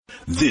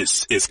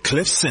This is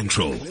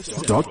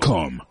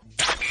CliffCentral.com.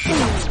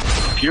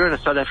 If you're in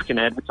a South African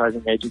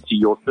advertising agency,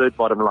 your third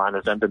bottom line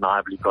has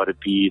undeniably got to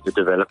be the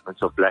development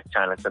of black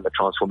talent and the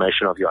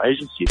transformation of your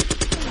agency.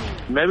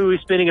 Maybe we're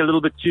spending a little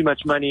bit too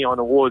much money on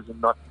awards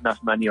and not enough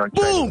money on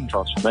training and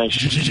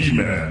transformation.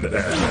 G-Man, the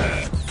ad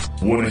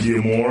man. Want to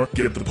hear more?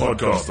 Get the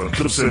podcast on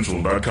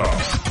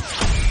CliffCentral.com.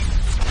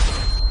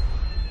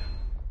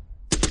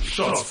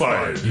 Shots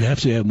fired. You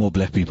have to have more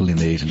black people in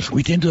the agency.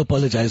 We tend to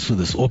apologize for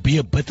this or be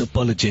a bit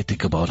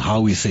apologetic about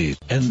how we say it.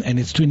 And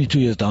it's 22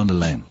 years down the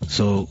line.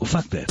 So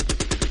fuck that.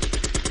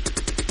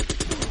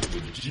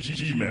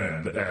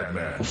 G-Man, the ad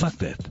man. Fuck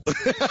that.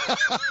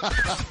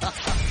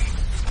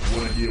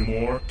 Want to hear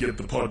more? Get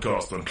the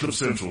podcast on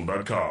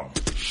CliffCentral.com.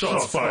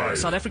 Shots fired.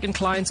 South African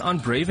clients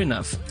aren't brave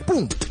enough.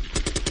 Boom.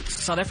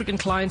 South African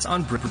clients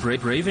aren't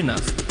brave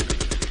enough.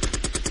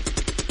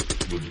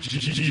 With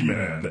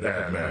G-Man, the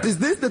ad man. Is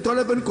this the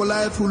Donovan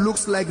Goliath who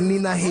looks like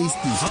Nina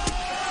Hasty?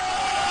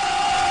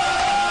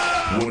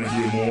 Want to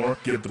hear more?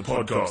 Get the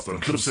podcast on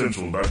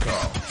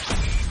CliffCentral.com.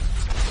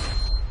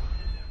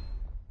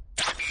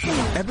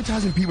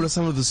 Advertising people are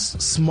some of the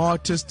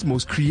smartest,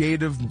 most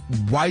creative,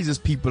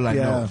 wisest people I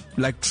know.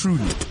 Like,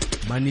 truly.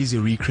 Money is a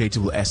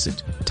recreatable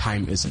asset.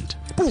 Time isn't.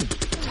 Boom.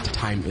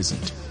 Time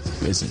isn't.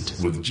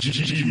 With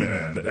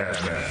G-Man, the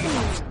ad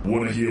man.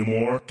 Want to hear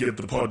more? Get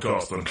the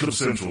podcast on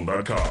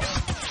CliffCentral.com.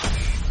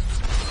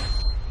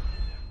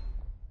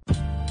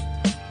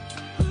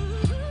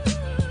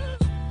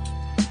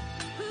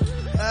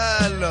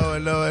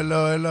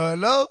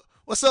 Hello.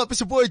 What's up? It's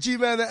your boy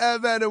G-Man, the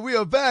ad man, and we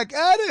are back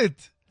at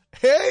it.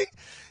 Hey?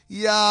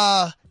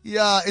 Yeah,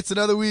 it's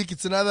another week.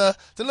 It's another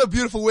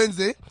beautiful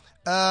Wednesday.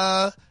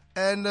 What's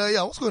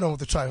going on with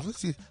the Triumph? Let's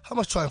see how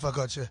much Triumph I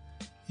got here.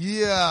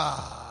 Yeah,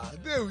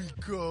 there we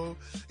go.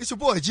 It's your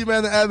boy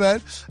G-Man, the ad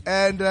man,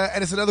 and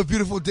it's another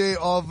beautiful day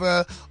of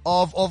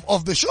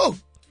the show,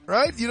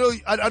 right? You know,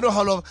 I know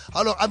how long.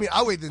 I mean,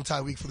 I waited the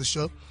entire week for the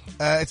show.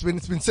 It's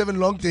been 7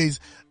 long days.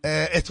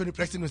 As Tony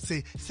Braxton would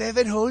say,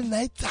 7 whole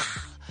nights.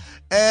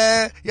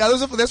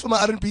 That's for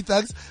my R&B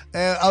thugs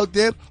out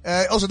there.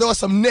 Also, there was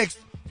some next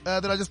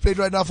that I just played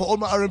right now for all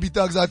my R&B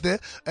thugs out there.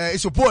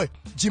 It's your boy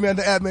G-Man,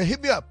 the ad man.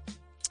 Hit me up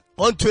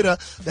on Twitter.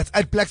 That's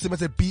at Blaxem.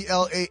 That's at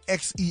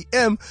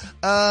BLAXEM.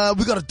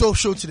 We got a dope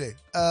show today.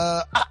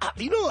 I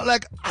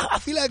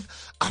feel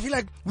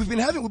like we've been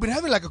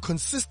having like a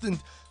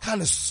consistent kind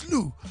of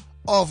slew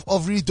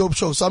of really dope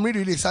shows. So I'm really,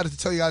 really excited to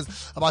tell you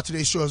guys about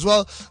today's show as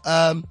well.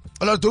 A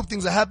lot of dope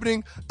things are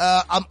happening.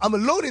 I'm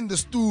alone in the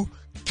stew,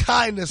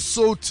 kind of,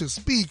 so to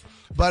speak.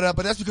 But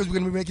that's because we're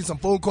going to be making some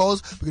phone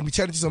calls. We're going to be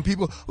chatting to some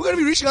people. We're going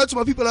to be reaching out to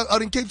my people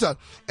out in Cape Town.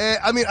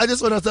 I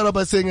just want to start off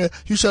by saying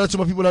huge shout out to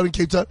my people out in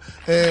Cape Town.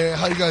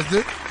 How you guys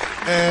doing?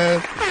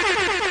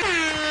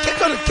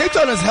 Cape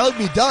Town has held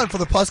me down for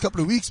the past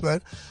couple of weeks,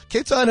 man.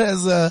 Cape Town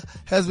has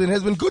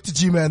been good to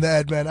G-Man, the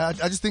ad man. I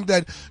just think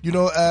that, you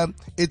know,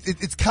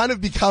 it's kind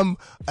of become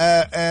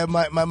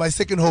my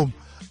second home.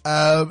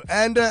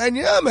 And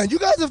yeah, man, you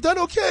guys have done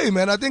okay,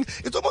 man. I think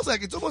it's almost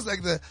like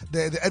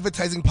the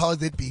advertising powers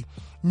that be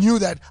knew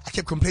that I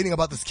kept complaining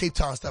about this Cape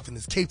Town stuff and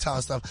this Cape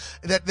Town stuff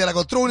that I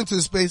got thrown into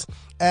the space.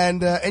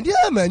 And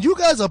yeah, man, you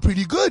guys are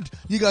pretty good.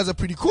 You guys are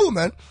pretty cool,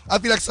 man. I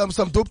feel like some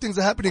dope things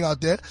are happening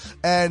out there.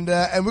 And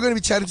we're going to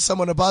be chatting to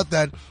someone about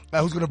that,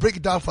 who's going to break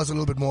it down for us a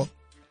little bit more.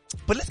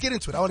 But let's get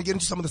into it. I want to get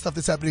into some of the stuff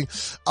that's happening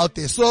out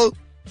there. So,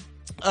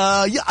 in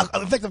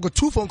fact, I've got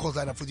 2 phone calls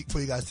lined up for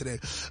you guys today.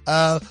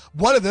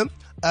 One of them,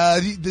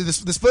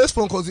 this first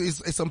phone call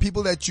is some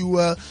people that you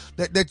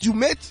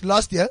met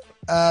last year.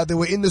 They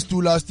were in the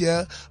stew last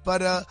year,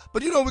 but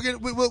you know,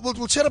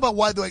 we'll chat about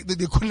why they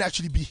couldn't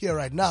actually be here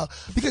right now,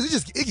 because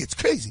it gets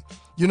crazy.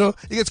 You know,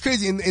 it gets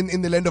crazy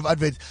in the land of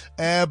advert.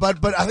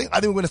 But I think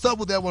we're going to start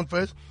with that one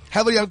first,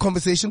 have a young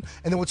conversation,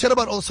 and then we'll chat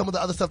about some of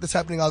the other stuff that's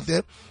happening out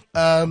there.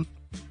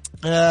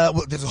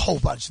 Well, there's a whole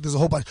bunch.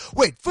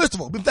 Wait, first of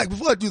all, in fact,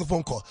 before I do the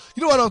phone call,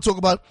 you know what I want to talk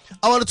about?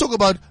 I want to talk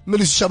about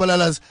Melusi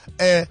Shabalala's,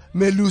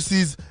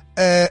 Melusi's,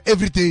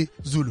 Everyday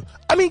Zulu.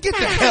 I mean, get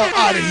the hell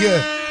out of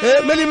here.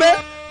 Meli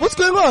man, what's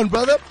going on,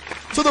 brother?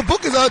 So the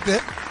book is out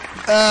there.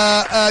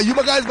 You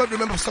guys might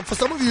remember, for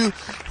some of you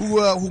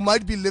who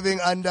might be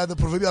living under the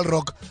proverbial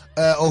rock,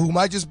 or who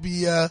might just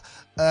be,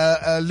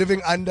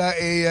 living under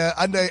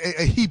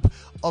a heap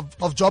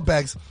of job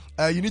bags,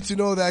 you need to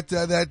know that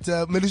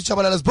Melusi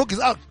Shabalala's book is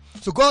out.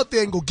 So go out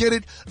there and go get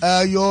it.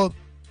 I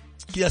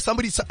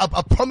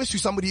promise you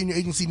somebody in your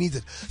agency needs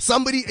it.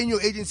 Somebody in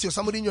your agency or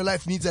somebody in your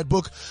life needs that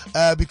book,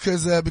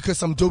 because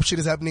some dope shit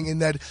is happening in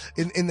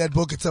that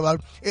book. It's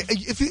about,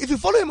 if you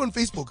follow him on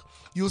Facebook,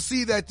 you'll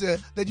see that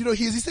you know,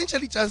 he's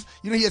essentially just,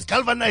 you know, he has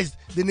galvanized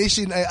the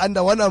nation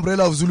under one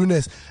umbrella of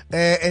Zuluness,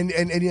 and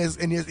he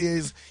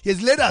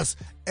has led us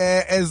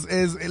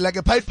as like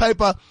a Pied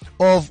Piper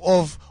of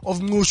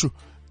Ngushu.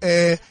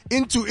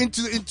 Into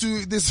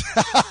this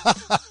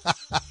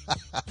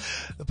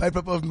the Pied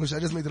Piper of Ngushu. I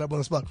just made it up on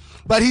the spot,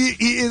 but he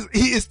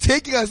is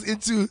taking us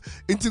into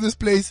this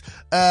place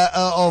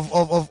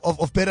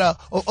of better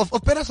South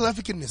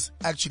Africanness,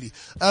 actually.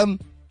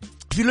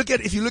 If you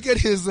look at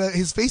his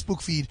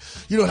Facebook feed,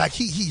 you know, like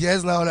he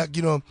has now, like,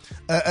 you know,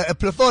 a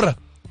plethora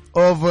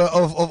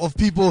of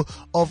people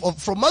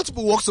from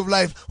multiple walks of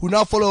life who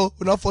now follow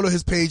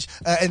his page,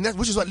 and that,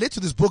 which is what led to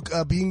this book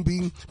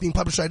being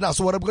published right now.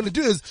 So what I'm going to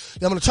do is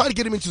I'm going to try to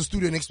get him into the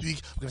studio next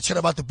week. We're going to chat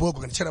about the book.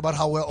 We're going to chat about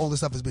how well all this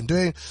stuff has been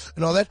doing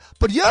and all that.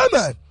 But yeah,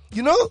 man,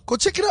 you know, go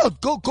check it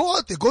out. Go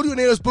out there. Go to your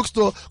nearest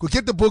bookstore. Go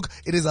get the book.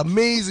 It is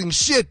amazing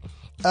shit.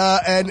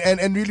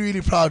 And really,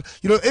 really proud.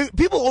 You know,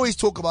 people always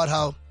talk about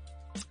how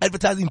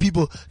advertising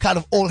people kind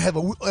of all have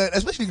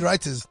especially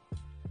writers.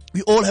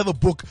 We all have a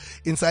book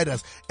inside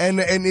us, and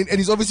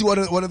he's obviously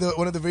one of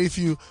the very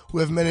few who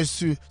have managed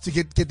to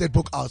get that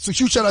book out. So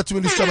huge shout out to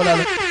Willis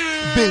Chabalala.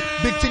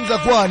 Big things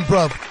are going,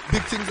 bruv.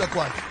 Big things are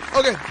going.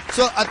 Okay,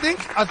 so I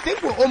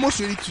think we're almost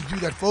ready to do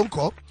that phone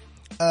call.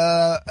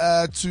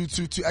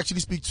 To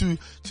actually speak to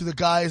the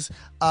guys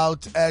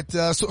out at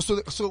so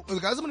the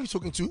guys I'm going to be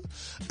talking to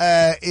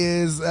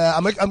is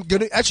I'm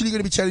going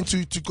to be chatting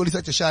to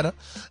Kolisa Tshana,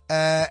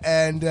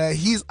 and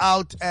he's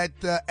out at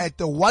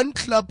the One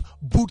Club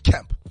boot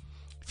camp.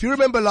 If you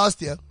remember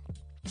last year,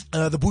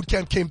 the boot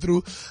camp came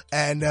through,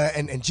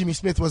 and Jimmy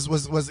Smith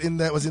was in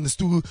the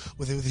studio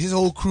with his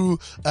whole crew.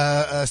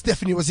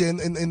 Stephanie was here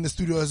in the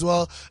studio as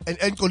well, and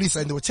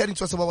Kolisa, and they were chatting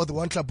to us about what the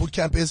One Club boot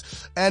camp is,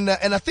 and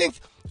I think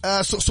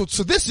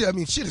so this year, I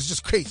mean, shit is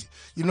just crazy,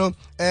 you know.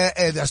 There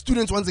are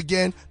students once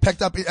again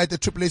packed up at the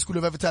AAA School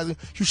of Advertising.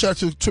 Huge shout out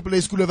to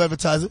AAA School of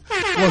Advertising.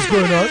 What's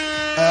going on?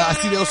 I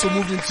see they also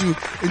moved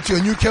into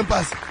a new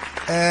campus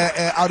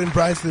out in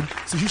Bryanston.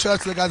 So huge shout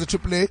out to the guys at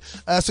AAA.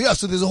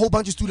 So there's a whole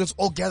bunch of students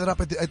all gathered up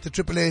at the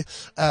AAA,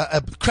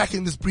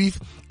 cracking this brief.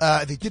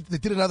 They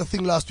did another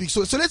thing last week.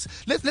 So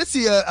let's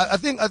see. I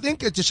think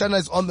Tshana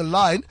is on the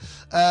line,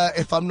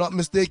 if I'm not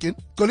mistaken.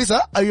 Kolisa,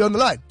 are you on the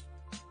line?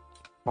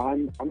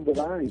 I'm the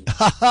line.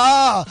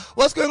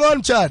 What's going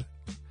on, Chad?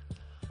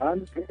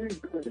 I'm very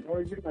good. How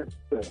are you, my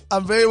sister?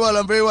 I'm very well.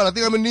 I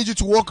think I'm gonna need you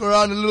to walk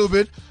around a little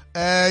bit.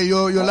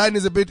 Your line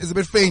is a bit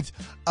faint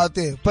out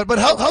there. But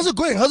how's it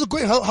going? How's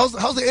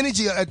the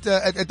energy at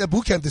the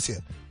boot camp this year?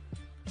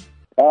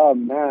 Oh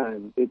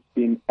man, it's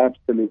been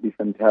absolutely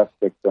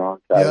fantastic,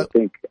 Grant. I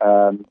think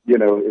you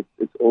know,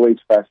 it's always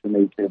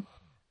fascinating.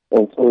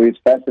 It's always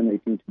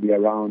fascinating to be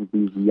around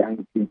these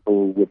young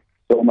people with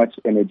so much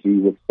energy,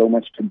 with so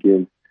much to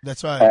give.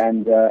 That's right.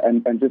 And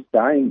just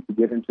dying to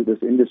get into this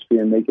industry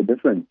and make a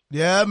difference.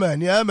 Yeah,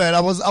 man. I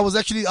was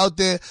actually out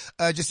there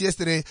just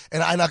yesterday,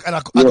 and I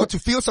got to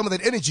feel some of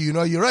that energy. You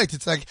know, you're right.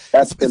 It's like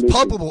it's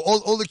palpable.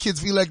 All the kids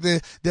feel like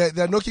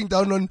they're knocking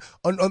down on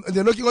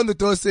they're knocking on the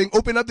door saying,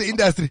 "Open up the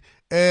industry,"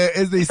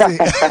 as they say.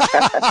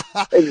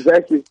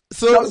 Exactly.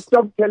 So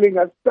stop telling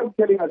us that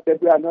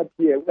we are not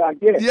here. We are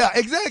here. Yeah,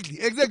 exactly.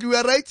 We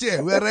are right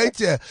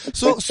here.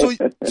 So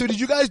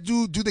did you guys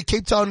do the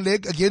Cape Town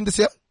leg again this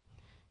year?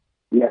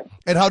 Yeah.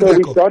 And how did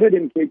that go? We started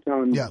in Cape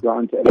Town,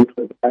 Grant, and it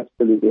was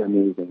absolutely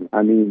amazing.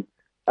 I mean,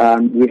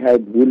 we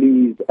had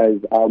Woolies as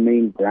our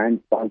main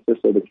brand sponsor,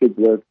 so the kids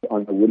worked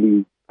on the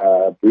Woolies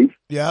brief.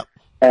 Yeah.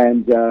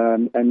 And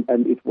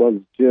it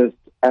was just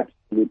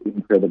absolutely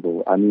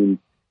incredible. I mean,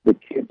 the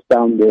kids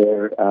down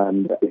there,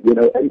 you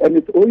know, and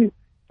it's always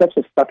such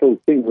a subtle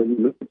thing when you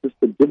look at just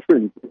the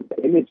difference in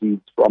the energies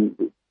from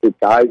the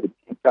guys at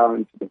Cape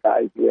Town to the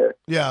guys here.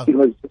 Yeah. It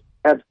was just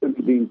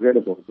absolutely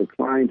incredible. The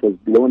client was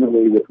blown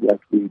away with what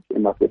we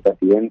came up with at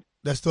the end.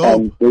 That's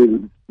dope.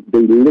 And they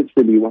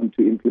literally want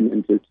to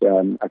implement it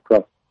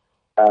across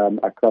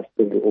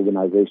the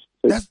organization.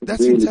 So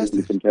that's really, fantastic.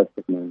 really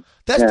fantastic, man.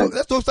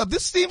 That's dope stuff.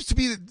 This seems to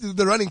be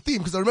the running theme,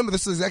 because I remember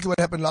this is exactly what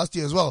happened last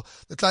year as well.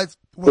 The clients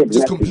were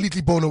just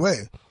completely blown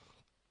away.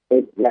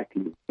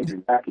 Exactly.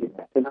 And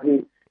I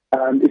mean,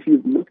 if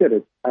you look at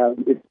it,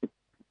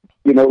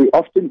 you know, we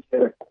often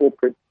hear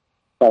corporate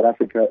South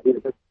Africa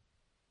is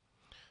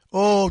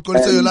Oh,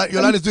 Kolisa,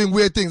 your line is doing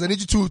weird things. I need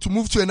you to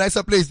move to a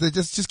nicer place.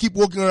 Just keep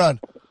walking around.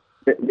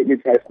 Let me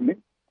try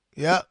something.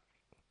 Yeah.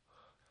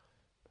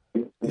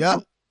 Yeah.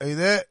 Are you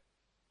there?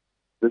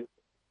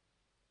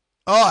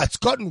 Oh, it's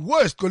gotten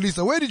worse,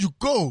 Kolisa. Where did you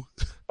go?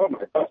 Oh my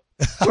God.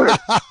 Worse.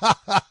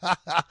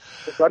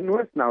 It's gotten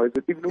worse now. Is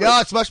it even worse?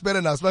 Yeah, it's much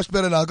better now. I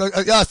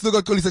still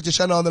got Kolisa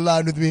Tshana on the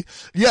line with me.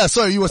 Yeah,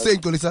 sorry, you were saying,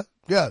 Kolisa.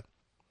 Yeah.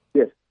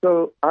 Yes.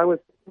 So I was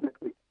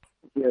thinking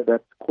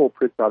that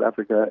corporate South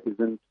Africa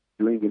isn't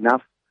doing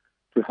enough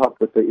to help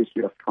with the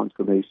issue of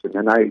transformation.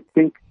 And I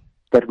think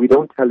that we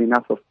don't tell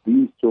enough of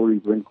these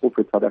stories when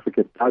corporate South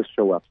Africa does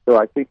show up. So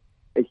I think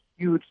a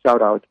huge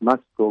shout out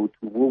must go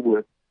to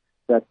Woolworths,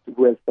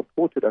 who has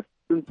supported us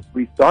since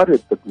we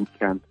started the boot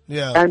camp,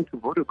 and to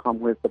Vodacom,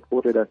 who has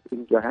supported us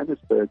in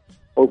Johannesburg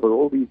over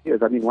all these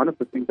years. I mean, one of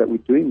the things that we're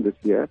doing this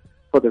year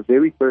for the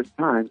very first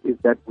time is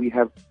that we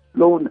have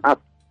flown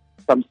up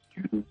some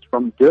students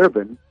from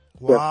Durban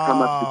who have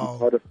come up to be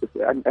part of this,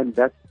 and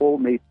that's all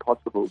made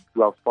possible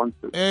through our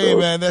sponsors. Hey, so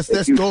man, that's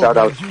dope.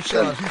 Huge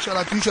shout out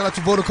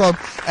to Vodacom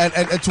and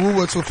to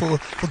Woolworths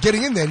for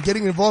getting in there and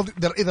getting involved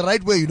in the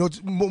right way. You know,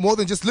 more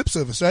than just lip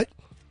service, right?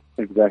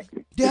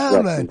 Exactly. Yeah,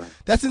 exactly, man.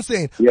 That's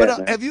insane. Yeah, but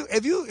man.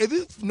 have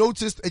you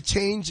noticed a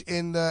change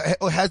in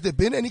or has there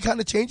been any kind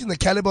of change in the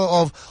caliber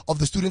of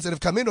the students that have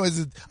come in, or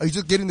are you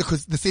just getting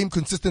the same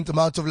consistent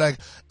amount of like,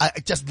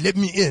 just let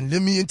me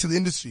into the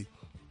industry?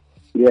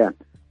 Yeah.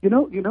 You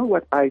know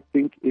what I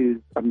think is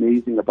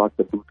amazing about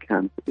the boot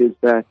camp is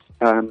that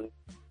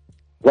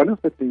one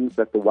of the things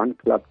that the One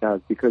Club does,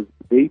 because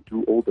they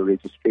do all the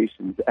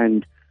registrations,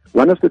 and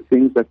one of the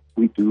things that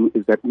we do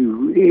is that we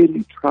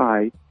really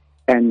try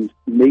and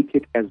make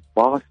it as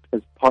vast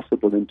as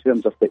possible in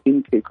terms of the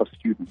intake of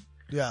students.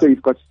 Yeah. So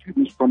you've got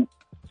students from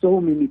so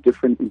many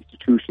different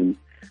institutions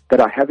that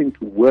are having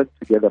to work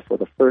together for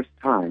the first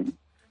time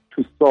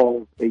to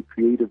solve a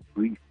creative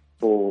brief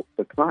for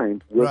the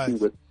client, working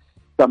Right. with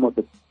some of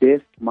the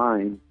best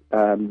minds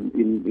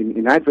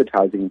in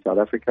advertising in South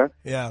Africa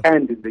Yeah.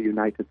 and in the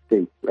United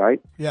States,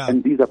 right? Yeah.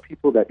 And these are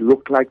people that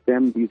look like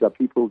them. These are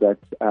people that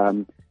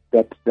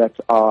that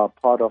are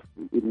part of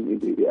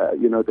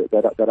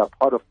that are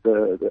part of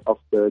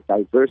the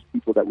diverse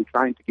people that we're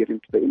trying to get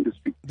into the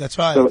industry. That's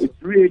right. So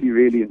it's really,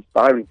 really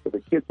inspiring for the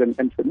kids.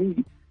 And for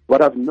me,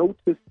 what I've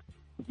noticed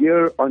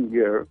year on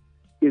year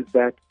is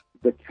that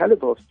the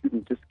caliber of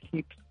students just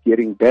keeps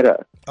getting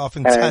better. Oh,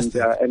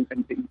 fantastic. And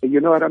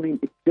you know what I mean?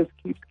 It just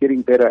keeps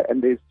getting better.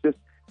 And there's just,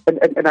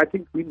 and I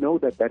think we know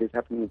that is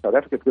happening in South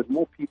Africa because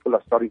more people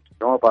are starting to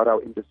know about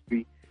our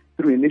industry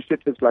through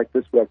initiatives like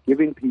this. We are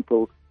giving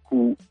people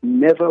who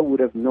never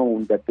would have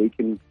known that they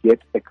can get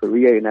a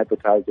career in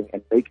advertising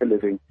and make a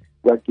living.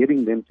 We're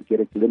getting them to get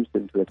a glimpse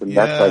into it. And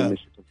that's why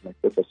initiatives like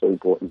this are so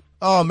important.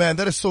 Oh man,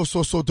 that is so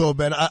dope,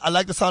 man. I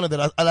like the sound of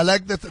that. I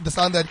like the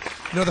sound that,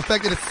 the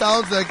fact that it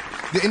sounds like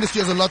the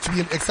industry has a lot to be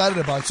excited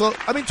about. So,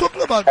 I mean,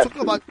 talking about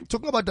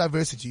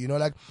diversity,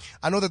 like,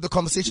 I know that the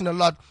conversation a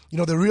lot,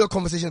 the real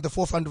conversation at the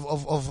forefront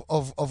of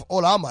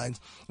all our minds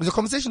is a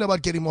conversation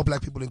about getting more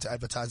black people into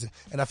advertising.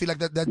 And I feel like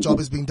that job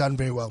is being done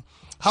very well.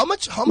 How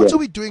much are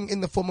we doing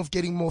in the form of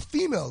getting more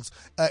females,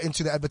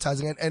 into the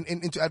advertising and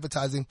into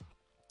advertising?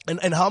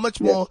 And how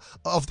much more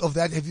of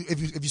that have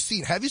you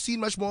seen? Have you seen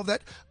much more of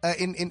that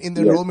in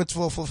the enrollment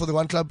for the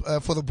One Club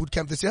for the boot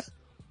camp this year?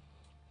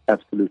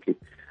 Absolutely.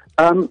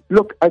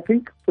 Look, I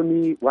think for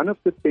me, one of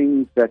the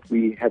things that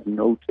we had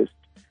noticed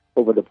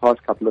over the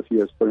past couple of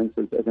years, for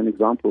instance, as an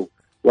example,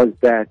 was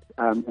that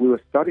we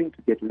were starting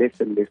to get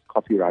less and less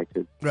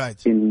copywriters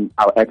in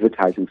our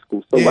advertising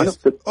school. So one of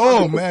the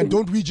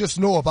don't we just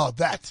know about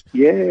that?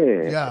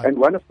 Yeah. And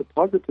one of the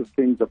positive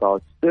things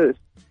about this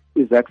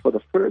is that for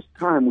the first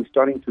time, we're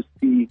starting to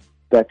see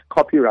that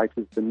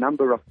copywriters, the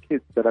number of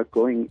kids that are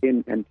going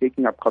in and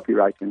taking up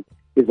copywriting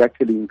is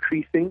actually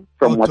increasing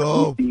from what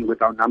we see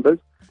with our numbers.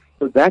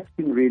 So that's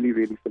been really,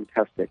 really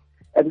fantastic.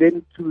 And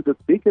then to the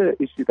bigger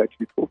issue that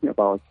you're talking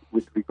about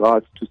with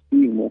regards to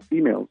seeing more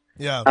females,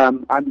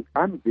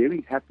 I'm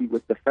very happy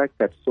with the fact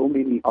that so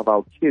many of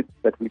our kids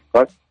that we've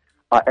got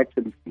are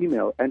actually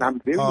female. And I'm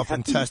very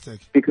happy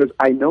because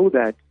I know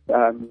that,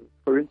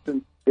 for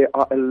instance, there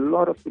are a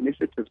lot of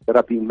initiatives that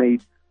are being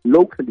made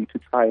locally to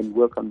try and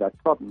work on that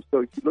problem. So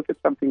if you look at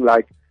something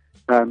like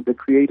the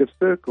Creative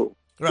Circle,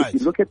 if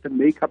you look at the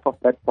makeup of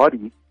that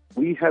body,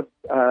 we have,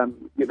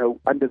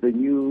 under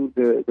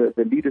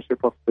the leadership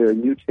of the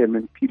new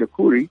chairman, Peter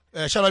Khoury.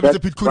 Shout out to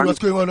Peter Khoury. What's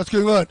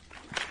going on?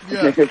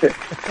 Yeah.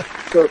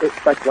 So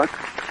it's like what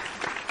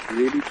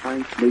really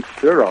trying to make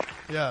sure of.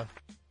 Yeah.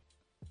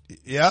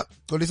 Yeah.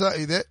 Kolisa, are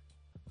you there?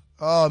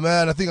 Oh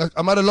man, I think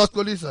I might have lost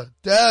Kolisa.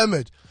 Damn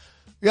it.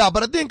 Yeah,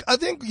 but I think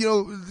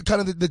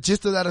kind of the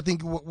gist of that, I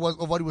think, of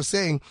what he was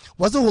saying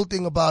was the whole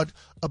thing about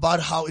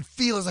how it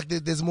feels like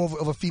there's more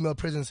of a female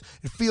presence.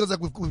 It feels like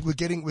we're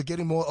getting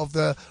more of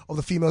the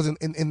females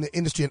in the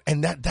industry,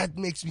 and that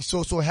makes me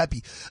so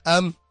happy.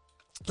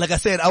 Like I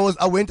said,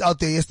 I went out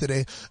there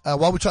yesterday,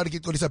 while we tried to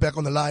get Kolisa back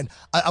on the line.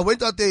 I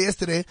went out there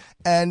yesterday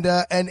and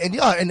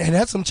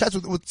had some chats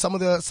with some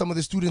of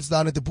the students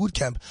down at the boot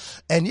camp.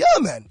 And yeah,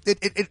 man,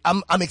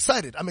 I'm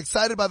excited. I'm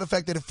excited by the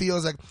fact that it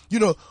feels like,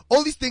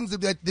 all these things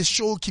that this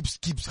show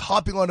keeps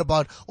harping on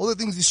about, all the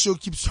things this show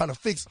keeps trying to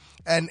fix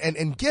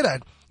and get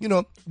at.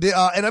 They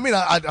are, and I mean,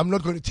 I'm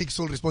not going to take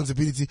sole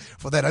responsibility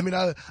for that. I mean,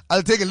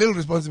 I'll take a little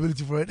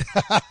responsibility for it.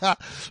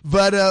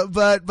 but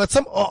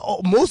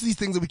most of these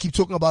things that we keep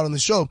talking about on the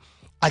show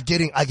are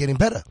getting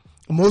better.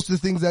 Most of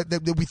the things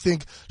that we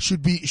think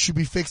should be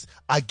fixed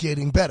are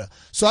getting better.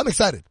 So I'm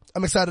excited.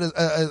 I'm excited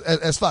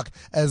as fuck,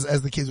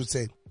 as the kids would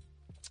say.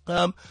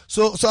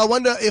 So I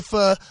wonder if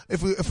we're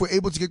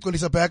able to get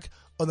Kolisa back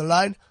on the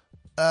line.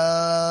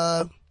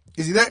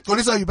 Is he there?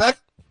 Kolisa, are you back?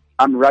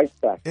 I'm right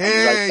back.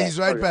 Hey, he's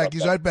right back.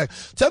 He's right back.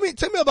 Tell me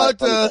about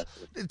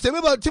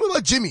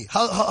Jimmy.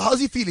 How's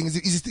he feeling? Is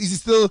he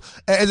still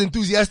as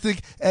enthusiastic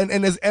and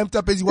as amped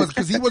up as he was?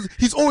 Because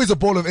he's always a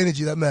ball of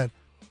energy, that man.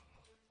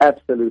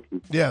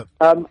 Absolutely. Yeah.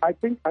 I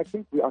think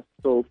we are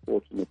so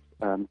fortunate,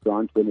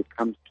 Grant, when it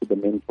comes to the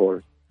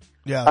mentors.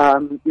 Yeah.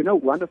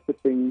 One of the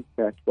things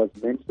that was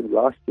mentioned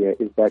last year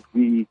is that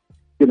we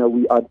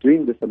we are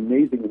doing this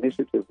amazing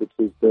initiative, which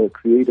is the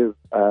creative,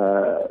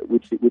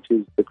 which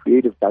is the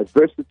Creative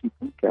Diversity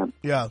Bootcamp.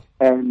 Yeah.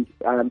 And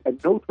a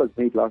note was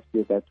made last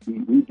year that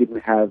we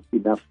didn't have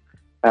enough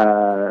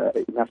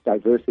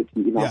diversity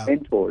in our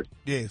mentors.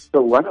 Yes.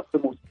 So one of the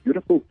most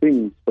beautiful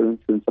things, for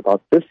instance,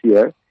 about this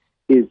year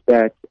is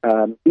that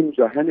in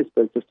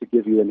Johannesburg, just to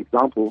give you an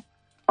example,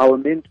 our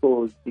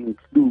mentors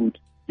include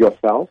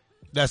yourself.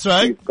 That's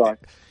right. We've got,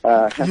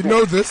 you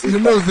know this.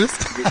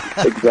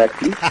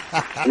 Exactly.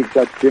 We've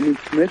got Jimmy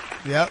Smith.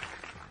 Yep.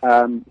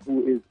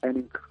 Who is an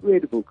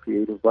incredible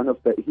creative.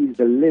 He's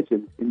a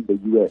legend in the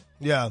US.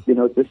 Yeah.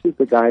 This is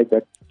the guy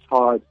that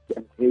charged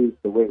and paved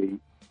the way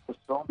for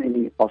so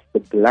many of the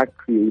black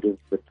creatives,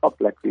 the top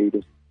black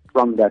creatives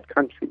from that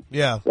country.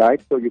 Yeah.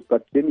 Right? So you've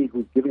got Jimmy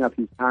who's giving up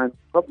his time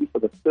probably for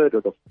the third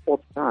or the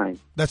fourth time.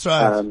 That's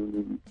right.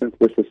 Since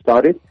this has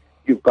started.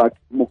 You've got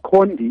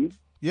Mukondi.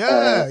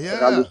 Yeah.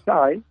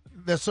 Ralusai.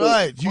 That's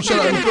right. You should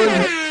have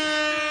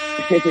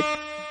Mukondi.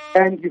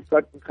 And you've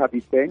got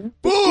Mkabi Seng.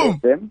 Boom!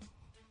 Them.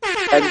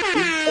 And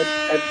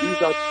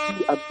these are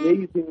two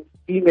amazing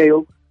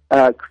female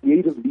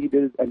creative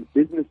leaders and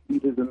business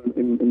leaders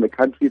in the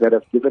country that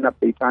have given up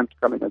their time to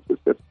come and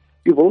assist us.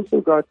 You've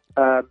also got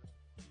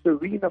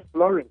Serena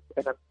Florence,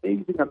 an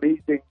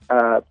amazing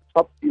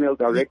top female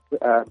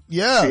director,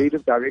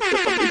 creative director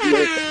from the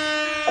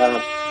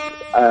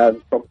US,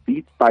 from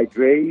Beats by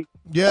Dre.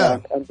 Yeah.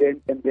 And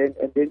then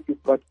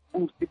you've got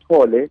Usi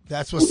Tole.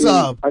 That's what's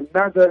up.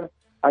 Another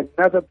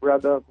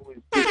brother who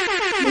is just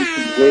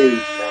making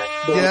waves, man.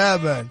 So yeah,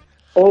 man.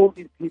 All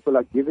these people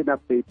are giving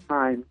up their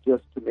time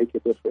just to make a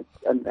difference.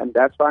 And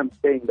that's why I'm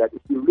saying that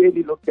if you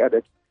really look at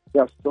it,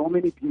 there are so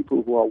many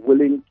people who are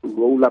willing to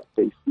roll up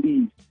their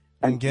sleeves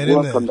and get in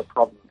work there on the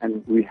problem.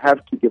 And we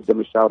have to give them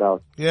a shout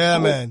out. Yeah,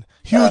 man.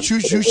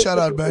 Huge shout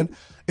out, man.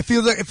 It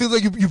feels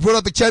like you brought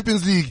out the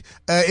Champions League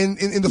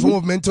in the form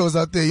of mentors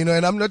out there,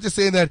 and I'm not just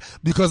saying that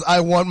because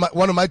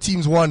one of my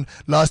teams won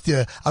last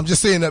year. I'm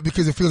just saying that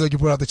because it feels like you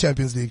brought out the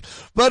Champions League.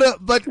 But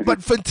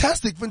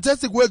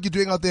fantastic work you're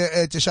doing out there,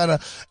 Tsheshana.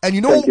 And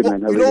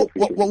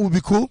what would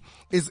be cool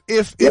is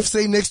if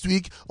say next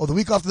week or the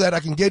week after that I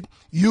can get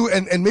you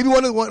and maybe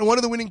one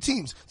of the winning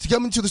teams to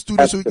come into the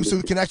studio so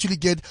we can actually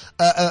get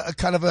a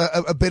kind of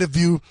a better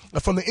view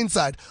from the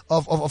inside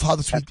of how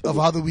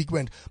the week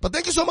went. But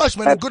thank you so much,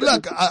 man. And good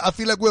luck. I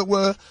feel like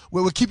we're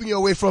keeping you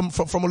away from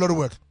a lot of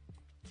work.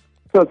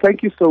 So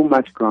thank you so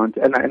much, Grant.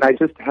 And I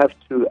just have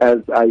to, as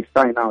I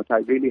sign out, I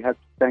really have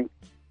to thank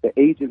the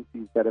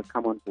agencies that have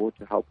come on board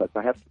to help us.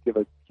 I have to give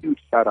a huge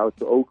shout out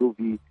to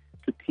Ogilvy,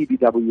 to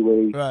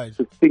TBWA, right,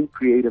 to Think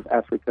Creative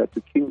Africa,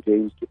 to King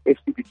James, to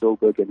FCB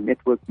Joburg and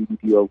Network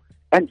BBDO,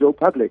 and Joe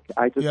Public.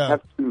 I just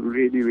have to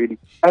really,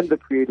 and the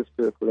Creative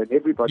Circle and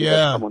everybody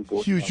that's come on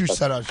board. Huge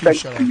shout out.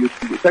 Thanks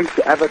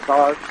to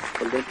Avatar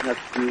for letting us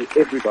do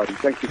everybody.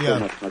 Thank you so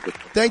much, Michael.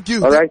 Thank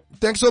you. All right.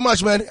 Thanks so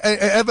much, man.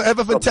 Have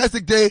a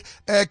fantastic day.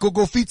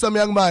 Go feed some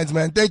young minds,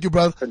 man. Thank you,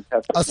 brother.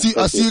 Fantastic.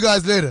 I'll see you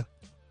guys later.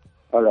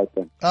 All right,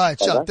 then. All right,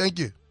 ciao. Thank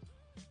you.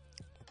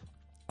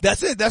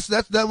 That's it.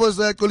 That was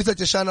Kolisa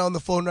Tsheshana on the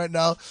phone right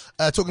now,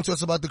 talking to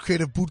us about the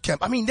Creative Bootcamp.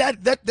 I mean,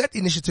 that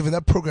initiative and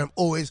that program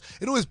always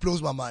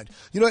blows my mind.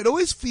 It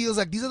always feels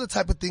like these are the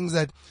type of things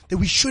that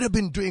we should have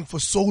been doing for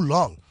so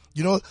long.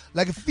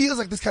 Like it feels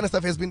like this kind of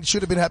stuff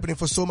should have been happening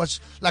for so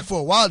much, like for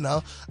a while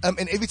now.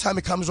 And every time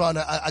it comes around,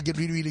 I get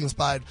really, really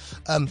inspired,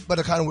 by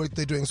the kind of work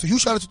they're doing. So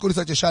huge shout out to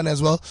Kolisa Tsheshana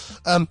as well.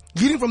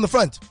 Leading from the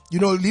front,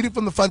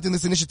 in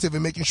this initiative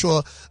and making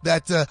sure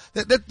that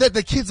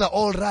the kids are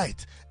all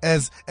right,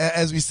 as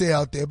we say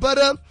out there.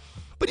 But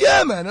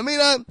yeah, man, I mean,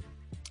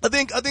 I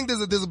think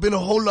there's been a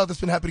whole lot that's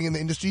been happening in the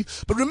industry.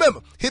 But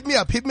remember, hit me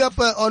up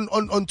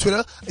on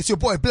Twitter. It's your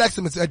boy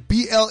Blaxem. It's at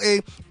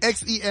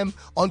BLAXEM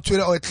on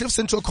Twitter, or at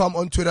CliffCentral.com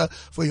on Twitter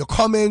for your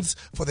comments,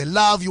 for the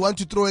love you want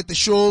to throw at the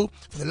show,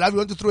 for the love you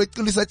want to throw at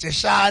Kolisa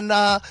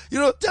Tsheshana,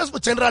 just for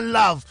general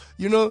love,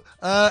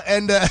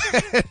 and let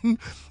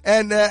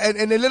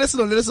us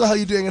know how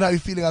you're doing and how you're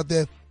feeling out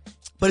there.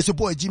 But it's your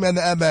boy G-Man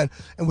the Ant-Man,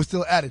 and we're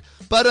still at it.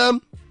 But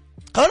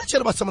I want to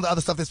chat about some of the other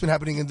stuff that's been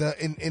happening in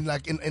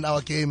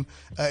our game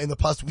in the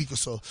past week or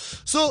so.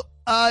 So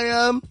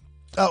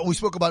we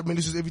spoke about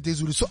Melissa's Everyday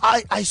Zulu. So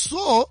I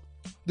saw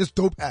this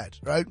dope ad,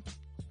 right?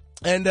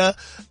 And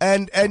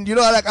I'm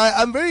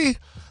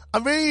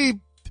very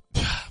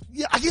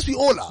yeah, I guess we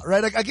all are,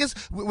 right? Like, I guess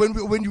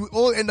when you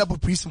all end up a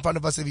priest in front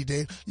of us every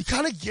day, you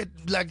kind of get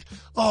like,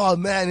 oh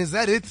man, is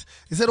that it?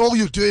 Is that all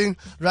you're doing?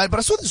 Right? But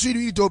I saw this really,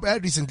 really dope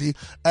ad recently,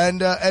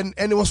 and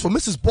it was for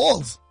Mrs.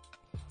 Balls,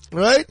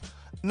 right?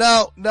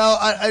 Now,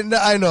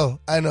 I know.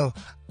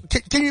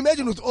 Can you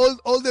imagine with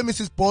all the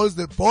Mrs. Balls,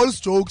 the balls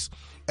jokes,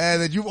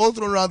 that you've all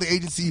thrown around the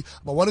agency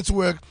about wanting to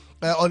work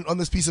on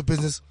this piece of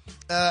business?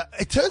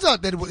 It turns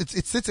out that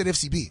it sits at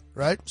FCB,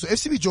 right? So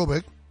FCB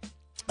Joburg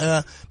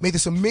made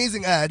this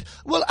amazing ad.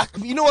 Well,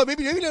 you know what?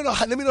 Maybe let me not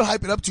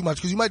hype it up too much,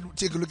 because you might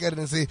take a look at it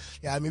and say,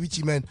 yeah, maybe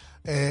G-Man,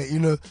 there's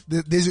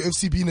your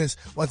FCB-ness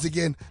once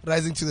again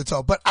rising to the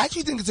top. But I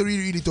actually think it's a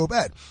really, really dope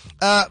ad.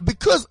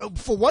 Because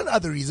for one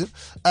other reason,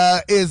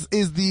 is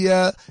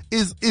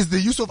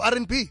the use of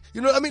R&B.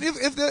 You know, I mean, if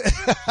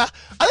I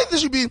think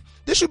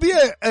there should be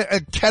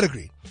a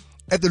category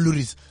at the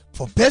Luris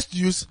for best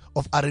use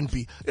of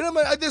R&B. You know,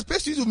 man, there's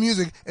best use of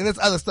music and there's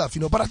other stuff,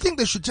 but I think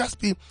there should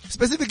just be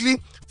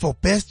specifically for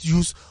best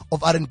use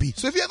of R&B.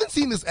 So if you haven't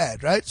seen this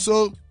ad, right?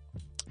 So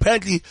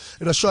apparently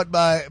it was shot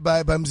by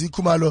Mzee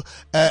Khumalo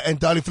and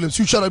Darling Films.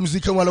 Huge shout out Mzee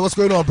Khumalo. What's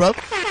going on, bro?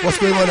 What's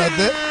going on out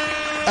there?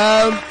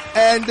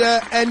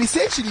 And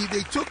essentially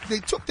they took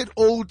that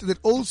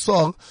old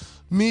song,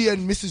 Me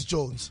and Mrs.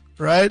 Jones,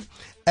 right?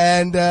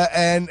 And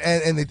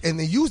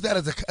they used that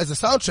as a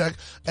soundtrack,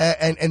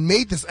 and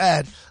made this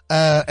ad,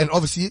 and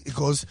obviously it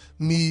goes,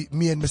 me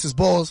and Mrs.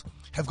 Balls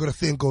have got a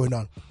thing going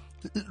on.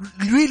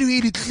 Really,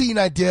 really clean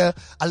idea.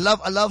 I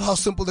love how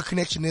simple the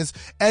connection is.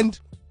 And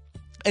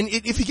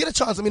if you get a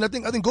chance, I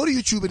think go to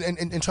YouTube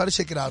and try to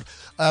check it out,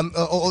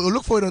 or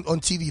look for it on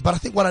TV. But I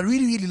think what I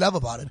really, really love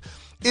about it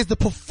is the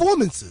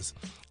performances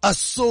are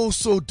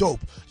so dope.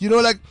 You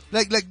know,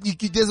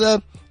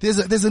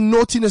 there's a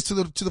naughtiness to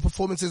the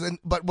performances,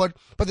 but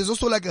there's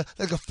also like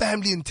a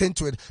family intent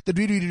to it that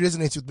really, really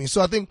resonates with me.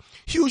 So I think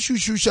huge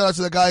shout out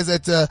to the guys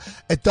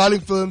at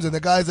Darling Films and the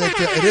guys at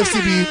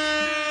FCB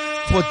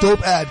for a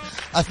dope ad.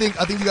 I think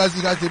you guys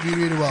did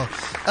really, really well.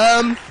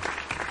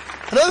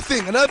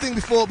 Another thing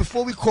before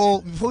we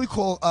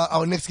call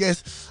our next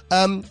guest,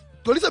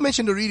 Dolita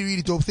mentioned a really,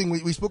 really dope thing.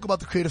 We spoke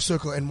about the Creative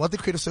Circle and what the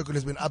Creative Circle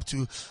has been up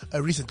to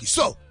recently.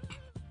 So,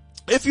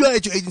 if you are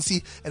at your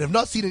agency and have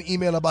not seen an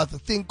email about the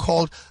thing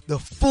called the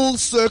Full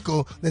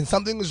Circle, then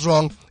something is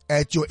wrong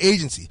at your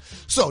agency.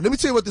 So let me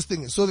tell you what this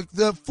thing is. So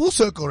the Full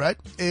Circle, right,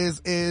 is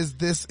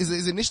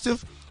an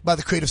initiative by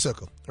the Creative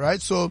Circle, right?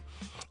 So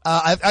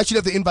I actually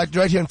have the invite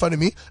right here in front of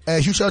me.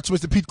 Huge shout out to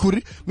Mr. Pete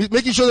Kuri,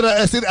 making sure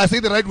that I say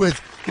the right words.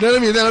 You know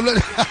what I mean? Then I'm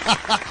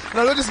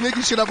not just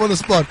making shit up on the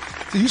spot.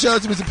 So huge shout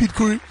out to Mr. Pete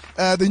Kuri,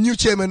 the new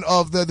chairman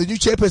of the new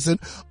chairperson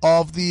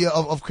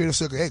of Creative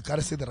Circle. Hey,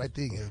 gotta say the right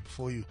thing here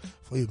before you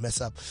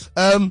mess up.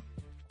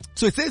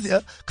 So it says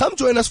here, come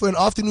join us for an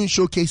afternoon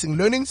showcasing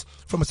learnings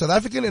from a South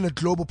African and a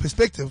global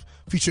perspective,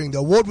 featuring the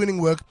award-winning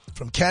work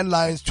from Cannes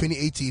Lions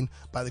 2018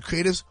 by the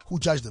creatives who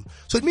judged them.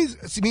 So it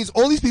means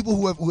all these people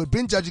who have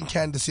been judging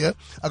Cannes this year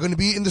are going to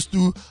be in the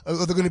stew,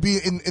 or they're going to be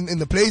in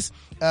the place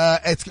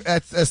at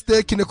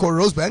Ster Kindercore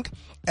Rosebank,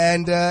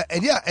 and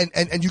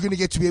you're going to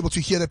get to be able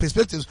to hear their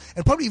perspectives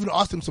and probably even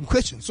ask them some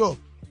questions. So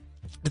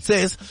it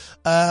says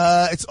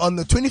it's on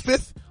the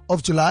 25th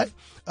of July.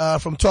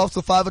 From 12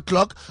 to 5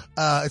 o'clock.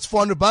 It's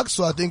 $400.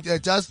 So I think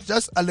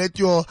just I let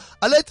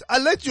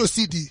your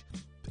CD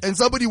and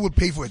somebody will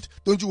pay for it.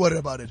 Don't you worry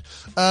about it.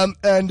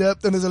 And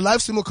there's a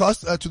live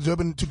simulcast to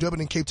Durban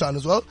and Cape Town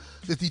as well.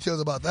 There's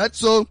details about that.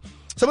 So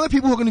some of the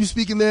people who are going to be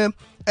speaking there: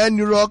 Anne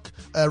New Rock,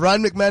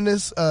 Ryan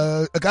McManus,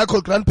 a guy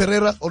called Grant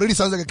Pereira. Already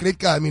sounds like a great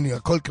guy. I mean,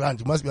 called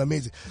Grant. It must be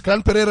amazing.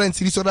 Grant Pereira and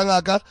Siriso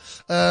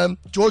Rangaka,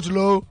 George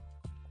Lowe,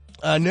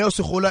 Neo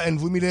Sekgola and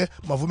Vumile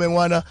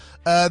Mavumengwana.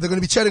 They're going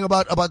to be chatting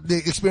about the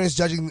experience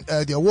judging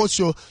the awards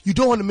show. You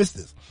don't want to miss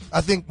this.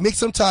 I think make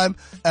some time,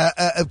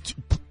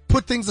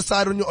 put things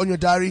aside on your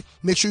diary.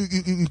 Make sure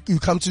you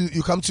come to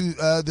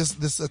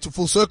this to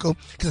Full Circle,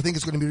 because I think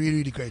it's going to be really,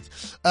 really great.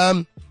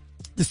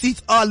 The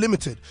seats are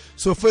limited,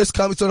 so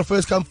it's on a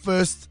first come,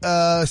 first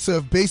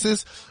serve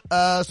basis.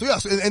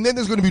 And then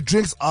there's going to be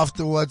drinks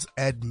afterwards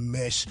at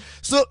Mesh.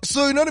 So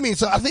you know what I mean?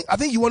 So I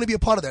think you want to be a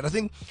part of that. I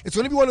think it's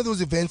going to be one of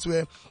those events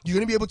where you're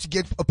going to be able to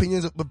get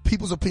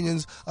people's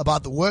opinions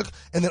about the work,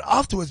 and then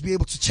afterwards be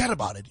able to chat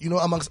about it,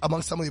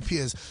 amongst some of your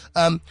peers.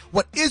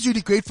 What is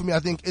really great for me, I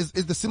think, is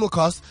the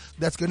simulcast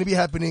that's going to be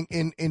happening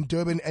in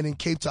Durban and in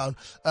Cape Town.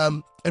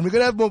 And we're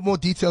gonna have more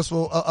details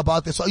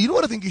about this. So you know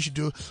what I think you should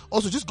do?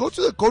 Also, just go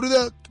to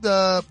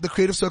the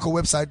Creative Circle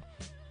website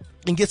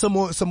and get some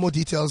more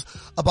details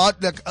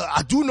about, like,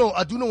 I do know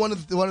one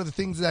of the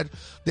things that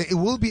it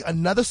will be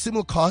another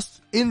simulcast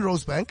in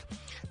Rosebank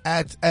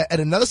at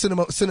another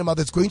cinema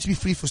that's going to be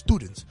free for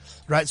students,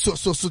 right? So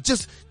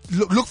just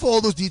look for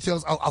all those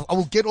details. I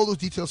will get all those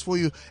details for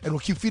you, and we'll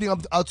keep feeding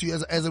them out to you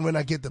as and when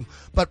I get them.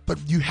 But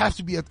you have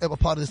to be a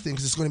part of this thing,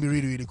 because it's going to be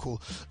really, really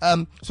cool.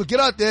 So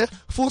get out there,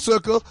 Full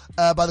Circle,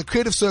 by the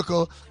Creative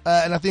Circle,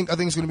 and I think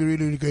it's going to be a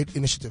really, really great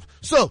initiative.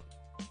 So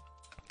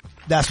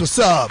that's what's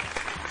up.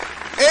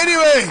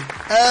 Anyway,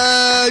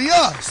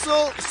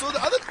 So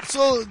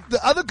the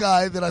other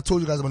guy that I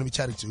told you guys I'm going to be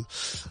chatting to,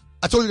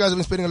 I told you guys I've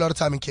been spending a lot of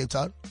time in Cape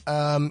Town,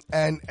 and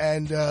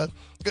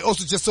it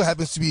also just so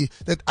happens to be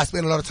that I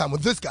spend a lot of time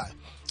with this guy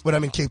when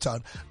I'm in Cape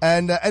Town,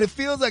 and it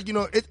feels like,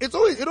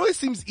 it always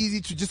seems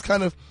easy to just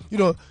kind of,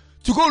 to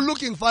go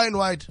looking far and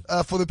wide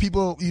for the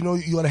people you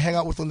want to hang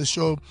out with on the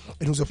show,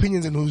 and whose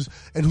opinions and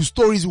whose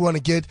stories you want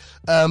to get.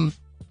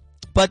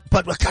 But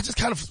I just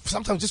kind of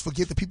sometimes just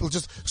forget the people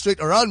just straight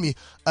around me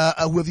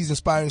who have these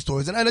inspiring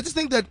stories, and I just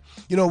think that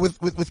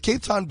with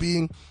Cape Town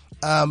being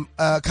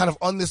kind of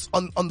on this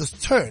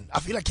turn. I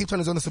feel like Cape Town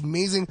is on this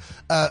amazing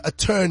a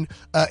turn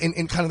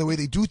in kind of the way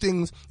they do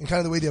things, in kind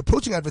of the way they're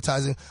approaching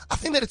advertising. I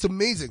think that it's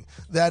amazing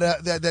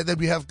that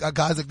we have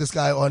guys like this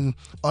guy on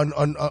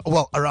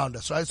around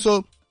us, right?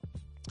 So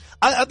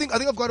I think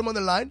I've got him on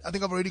the line. I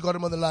think I've already got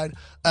him on the line.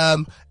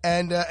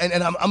 And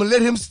I'm gonna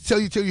let him tell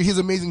you his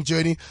amazing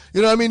journey.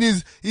 You know what I mean?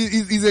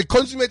 He's a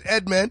consummate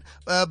ad man,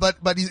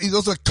 but he's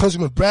also a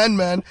consummate brand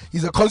man.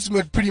 He's a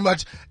consummate pretty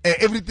much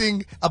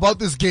everything about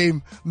this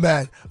game,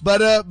 man.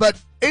 But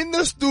in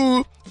the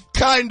stew,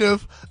 kind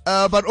of,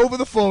 but over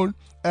the phone,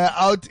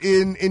 out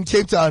in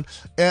Cape Town,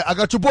 I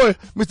got your boy,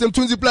 Mr.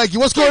 Mthunzi Blackie.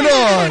 What's going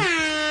on?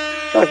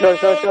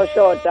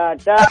 Sure,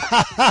 Tata.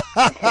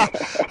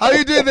 How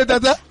you doing there,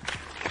 Tata?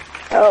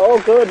 All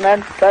good,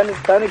 man. Trying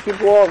to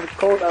keep warm. It's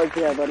cold out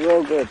here, but we're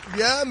all good.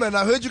 Yeah, man.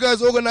 I heard you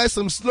guys organize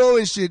some snow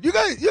and shit. You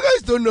guys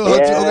don't know how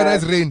to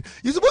organize rain.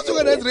 You're supposed to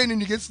organize rain and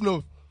you get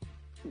snow.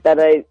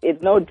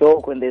 It's no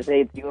joke when they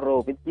say it's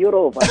Europe. It's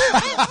Europe.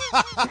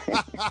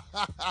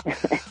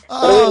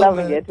 We're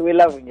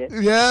loving it.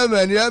 Yeah,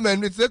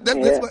 man.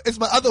 It's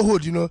my other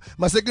hood, you know.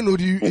 My second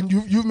hood,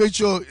 you make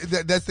sure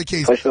that's the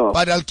case. For sure.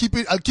 But I'll keep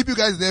you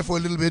guys there for a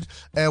little bit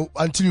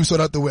until you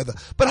sort out the weather.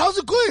 But how's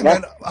it going,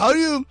 man? How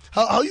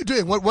are you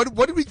doing?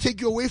 What did we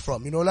take you away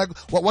from? You know, like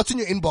what's in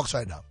your inbox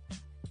right now?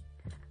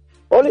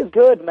 All is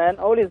good, man.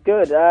 All is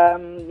good.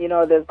 You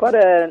know, there's quite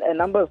a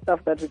number of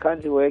stuff that we're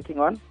currently working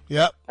on.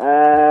 Yeah.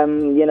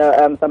 You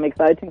know, some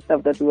exciting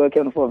stuff that we're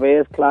working on for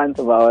various clients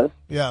of ours.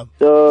 Yeah.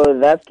 So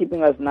that's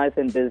keeping us nice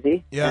and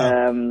busy.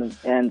 Yeah.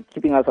 And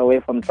keeping us away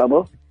from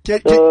trouble.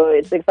 So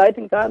it's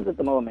exciting times at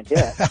the moment,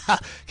 yeah.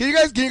 Can you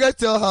guys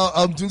tell how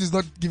Mthunzi is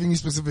not giving you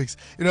specifics?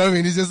 You know what I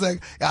mean? He's just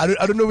like, I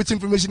don't know which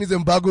information is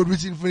embargoed,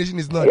 which information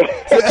is not.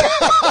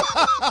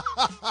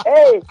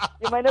 Hey,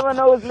 you might never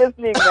know who's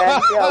listening,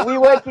 man. Yeah, we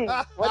working.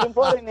 What's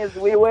important is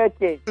we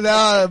working.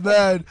 Nah,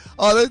 man.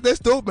 Oh, that's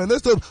dope, man.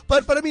 That's dope.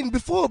 But I mean,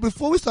 before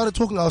we started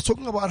talking, I was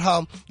talking about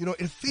how, you know,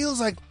 it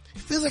feels like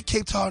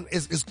Cape Town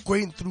is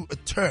going through a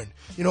turn,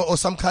 you know, or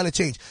some kind of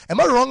change.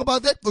 Am I wrong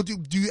about that, or do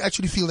you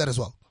actually feel that as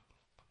well?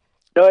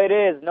 No, it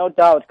is. No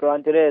doubt,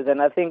 Grant, it is.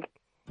 And I think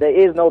there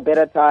is no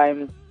better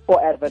time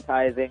for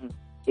advertising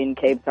in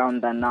Cape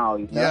Town than now.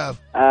 You know?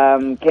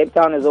 Yeah. Cape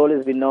Town has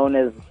always been known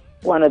as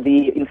one of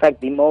the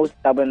most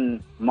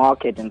stubborn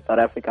market in South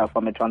Africa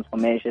from a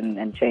transformation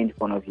and change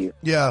point of view.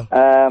 Yeah.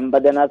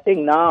 But then I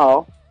think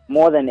now,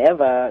 more than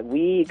ever,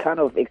 we kind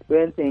of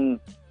experiencing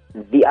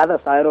the other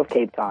side of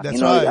Cape Town.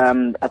 That's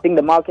right. I think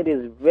the market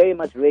is very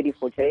much ready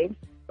for change,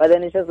 but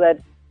then it's just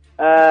that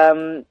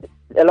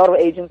a lot of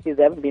agencies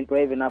haven't been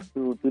brave enough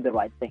to do the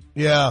right thing.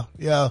 Yeah.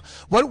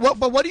 But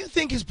what do you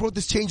think has brought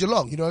this change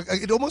along? You know,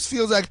 it almost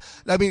feels like,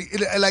 I mean,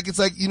 it's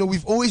like, you know,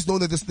 we've always known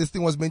that this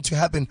thing was meant to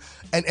happen,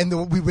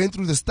 and we went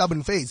through the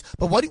stubborn phase.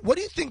 But what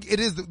do you think it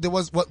is? Do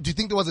you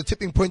think there was a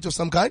tipping point of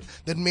some kind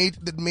that made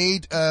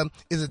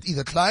is it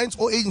either clients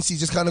or agencies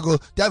just kind of go,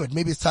 damn it,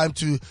 maybe it's time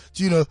to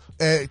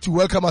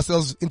welcome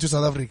ourselves into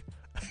South Africa?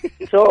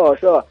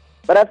 Sure.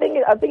 But I think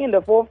in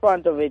the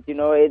forefront of it, you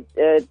know,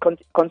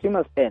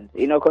 consumer spend.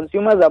 You know,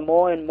 consumers are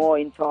more and more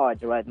in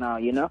charge right now.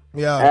 You know.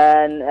 Yeah.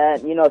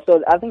 And you know,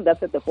 so I think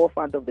that's at the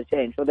forefront of the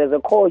change. So there's a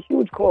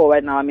huge call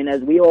right now. I mean,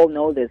 as we all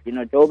know this, you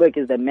know, Joburg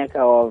is the mecca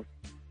of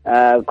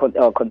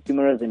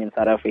consumerism in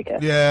South Africa.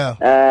 Yeah.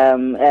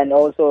 And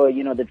also,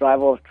 you know, the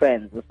driver of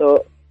trends.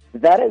 So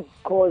that has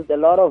caused a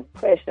lot of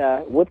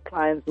pressure with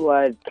clients who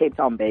are Cape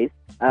Town based.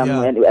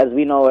 And as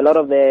we know, a lot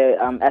of the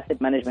asset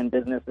management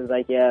businesses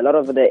are here. A lot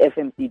of the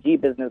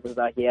FMCG businesses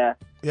are here.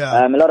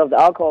 Yeah. A lot of the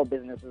alcohol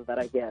businesses that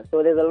are here.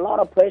 So there's a lot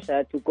of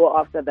pressure to go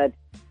after that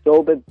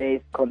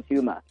Joburg-based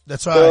consumer.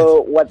 That's right.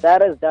 So what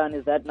that has done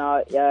is that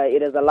now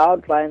it has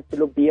allowed clients to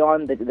look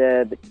beyond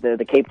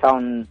the Cape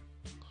Town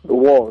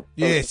walls.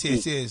 Yes.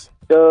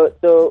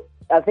 So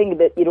I think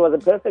that it was a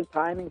perfect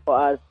timing for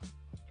us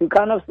to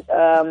kind of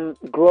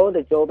grow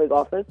the Joburg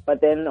office,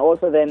 but then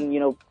also you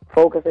know,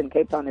 focus in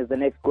Cape Town is the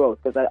next growth,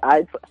 because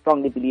I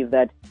strongly believe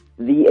that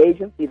the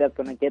agency that's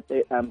going to get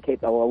the Cape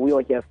Town, well, we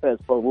are here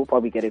first, but we'll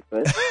probably get it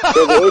first.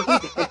 So the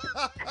agency,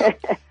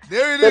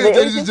 there it is,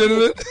 ladies and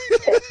gentlemen.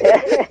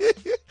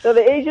 So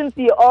the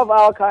agency of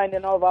our kind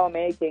and of our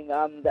making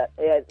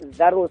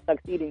that will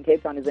succeed in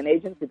Cape Town is an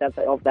agency that's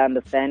of the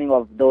understanding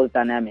of those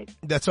dynamics.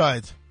 That's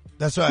right.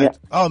 Yeah.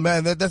 Oh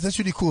man, that's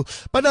really cool.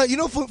 But you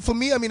know, for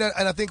me, I mean, and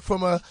I think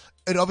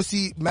it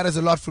obviously matters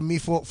a lot for me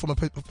from a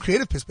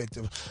creative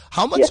perspective.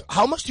 How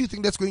much do you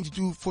think that's going to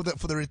do for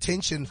the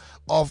retention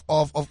of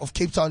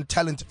Cape Town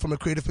talent from a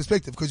creative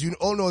perspective? Because you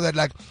all know that,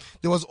 like,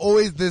 there was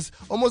always this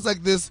almost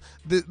like this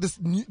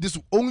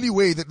only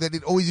way that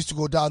it always used to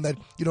go down, that,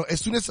 you know, as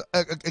soon as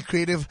a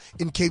creative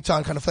in Cape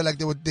Town kind of felt like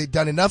they'd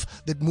done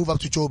enough, they'd move up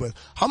to Joburg.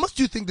 How much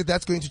do you think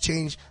that's going to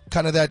change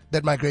kind of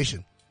that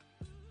migration?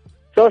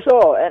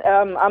 Sure.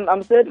 And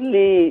I'm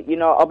certainly, you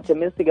know,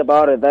 optimistic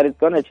about it, that it's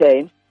going to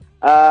change.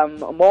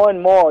 more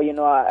and more,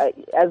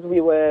 as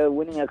we were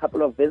winning a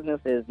couple of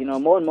businesses,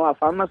 more and more I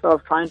found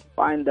myself trying to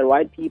find the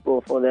right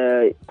people for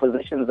the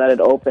positions that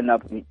had opened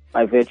up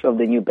by virtue of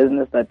the new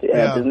businesses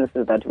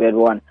that we had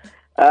won.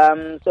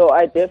 So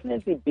I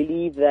definitely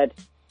believe that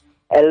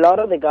a lot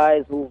of the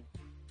guys who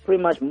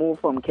pretty much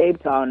moved from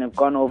Cape Town and have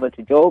gone over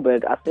to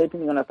Joburg are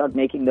certainly going to start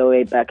making their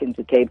way back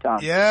into Cape Town.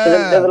 Yeah. So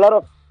there's a lot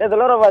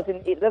of us in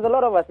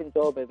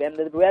Joburg, and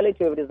the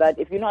reality of it is that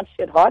if you're not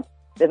shit hot,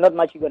 there's not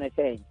much you're going to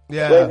change.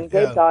 Yeah, Whereas in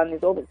Cape Town,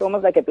 it's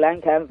almost like a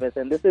blank canvas,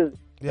 and this is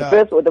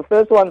the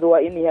first ones who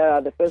are in here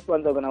are the first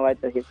ones who are going to write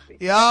the history.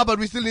 Yeah, but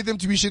we still need them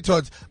to be shit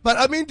hot. But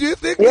I mean, do you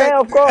think? Yeah,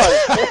 of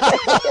course.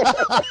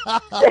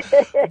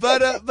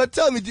 But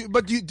tell me,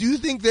 do you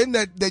think then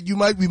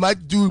that we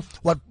might do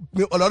what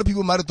a lot of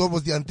people might have thought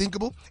was the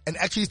unthinkable and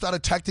actually start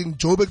attracting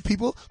Joburg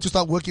people to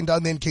start working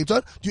down there in Cape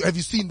Town? Have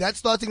you seen that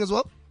starting as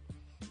well?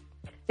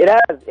 It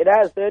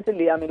has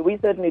certainly. I mean, we're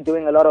certainly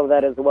doing a lot of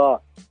that as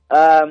well.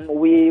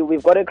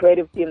 We've got a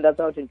creative team that's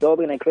out in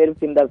Joburg and a creative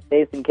team that's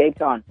based in Cape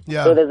Town.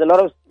 Yeah. So there's a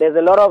lot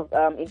of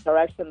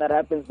interaction that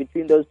happens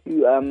between those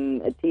two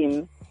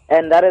teams,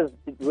 and that has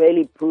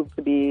really proved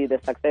to be the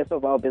success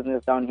of our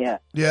business down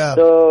here. Yeah.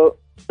 So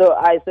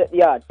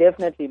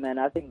definitely, man.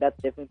 I think that's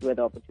definitely where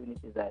the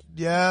opportunity is at.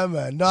 Yeah,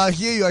 man. No, I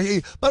hear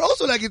you. But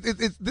also, like,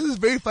 this is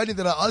very funny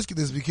that I ask you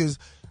this because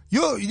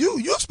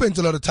you spent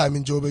a lot of time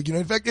in Joburg.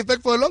 In fact,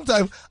 for a long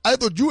time, I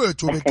thought you were a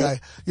Joburg guy.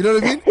 You know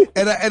what I mean?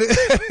 And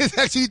it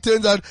actually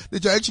turns out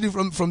that you're actually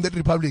from that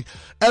republic.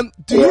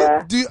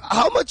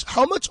 How much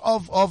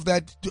of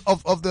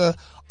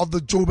the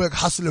Joburg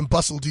hustle and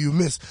bustle do you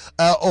miss?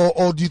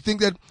 Or do you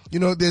think that,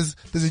 there's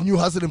a new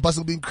hustle and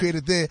bustle being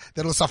created there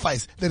that will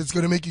suffice, that it's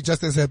going to make you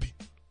just as happy?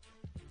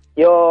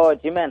 Yo,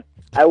 G-Man,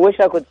 I wish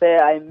I could say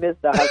I miss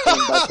the hustle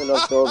and bustle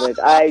of Joburg.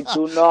 I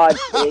do not.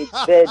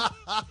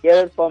 Hear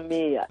it from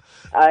me.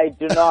 I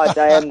do not.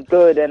 I am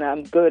good and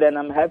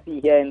I'm happy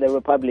here in the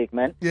Republic,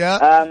 man.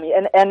 Yeah.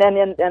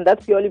 And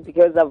that's purely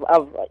because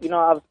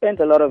I've spent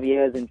a lot of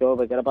years in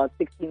Joburg, about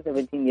 16,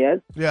 17 years.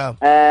 Yeah.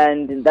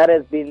 And that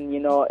has been,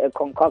 a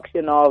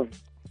concoction of,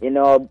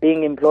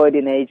 being employed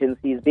in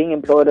agencies, being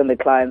employed on the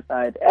client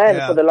side,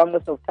 and for the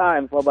longest of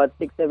time, for about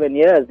 6-7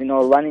 years,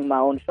 running my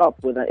own shop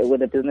with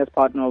a business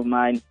partner of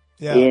mine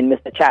in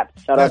Mr.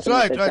 Chaps. Shout out to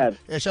Mr. Chaps.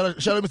 Yeah, shout out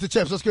Mr.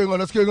 Chaps. What's going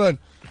on?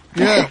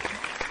 Yeah.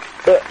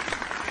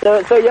 So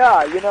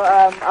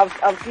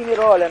I've seen it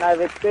all and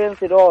I've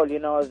experienced it all.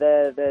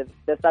 The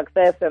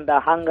success and the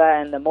hunger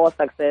and the more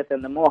success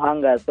and the more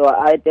hunger. So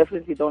I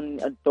definitely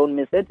don't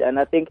miss it. And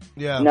I think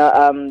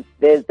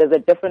there's a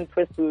different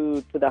twist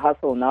to the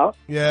hustle now.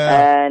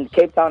 Yeah. And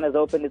Cape Town has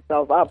opened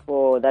itself up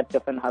for that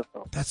different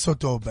hustle. That's so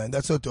dope, man.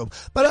 That's so dope.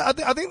 But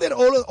I think that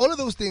all of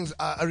those things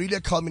are really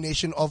a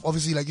culmination of,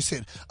 obviously, like you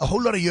said, a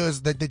whole lot of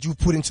years that you've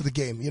put into the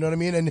game. You know what I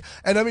mean? And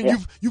I mean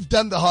you've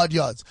done the hard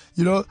yards.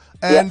 And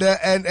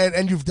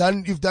you've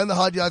done the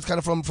hard yards kind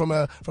of from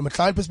a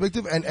client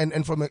perspective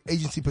and from an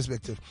agency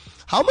perspective.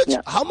 How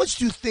much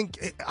do you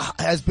think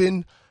has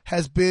been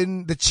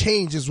the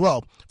change as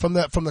well from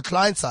the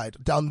client side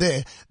down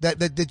there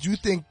that you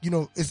think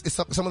is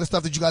some of the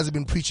stuff that you guys have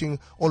been preaching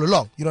all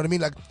along? You know what I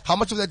mean? Like, how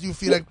much of that do you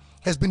feel like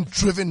has been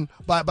driven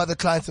by the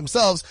clients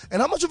themselves,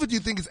 and how much of it do you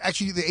think is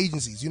actually the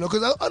agencies?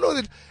 Because I know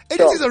that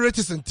agencies are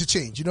reticent to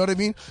change. You know what I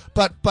mean?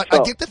 But I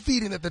get the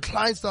feeling that the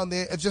clients down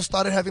there have just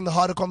started having the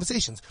harder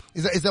conversations.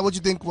 Is that what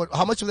you think?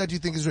 How much of that do you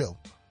think is real?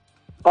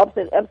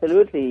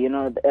 Absolutely.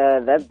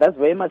 That's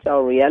very much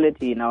our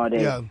reality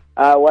nowadays. Yeah.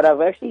 What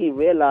I've actually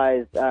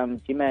realized,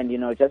 G-Man,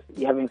 just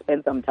having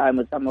spent some time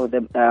with some of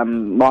the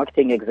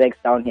marketing execs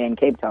down here in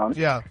Cape Town,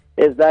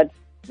 is that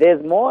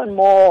there's more and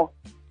more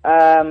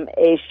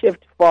a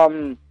shift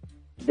from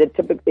the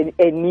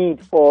a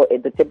need for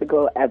the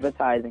typical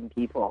advertising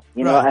people.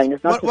 And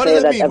it's not what to say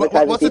does that that mean?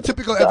 advertising What's the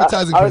typical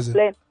advertising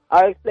person?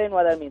 I'll explain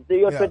what that means. So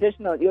your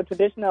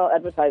traditional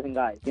advertising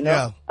guys,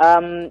 the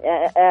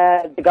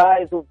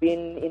guys who've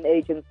been in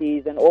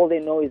agencies and all they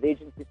know is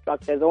agency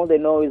structures. All they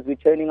know is we're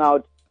churning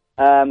out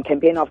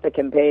campaign after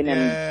campaign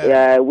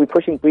and we're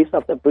pushing briefs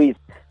after briefs.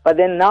 But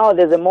then now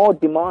there's a more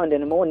demand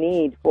and a more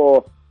need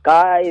for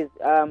guys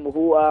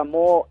who are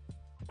more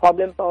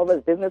problem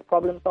solvers, business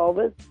problem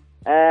solvers,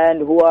 and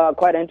who are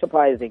quite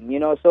enterprising,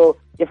 So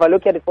if I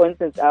look at it, for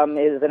instance,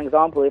 as an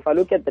example, if I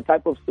look at the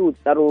type of suits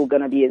that are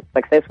going to be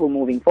successful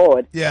moving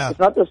forward, it's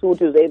not the suit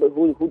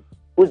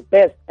who's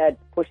best at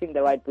pushing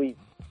the right brief.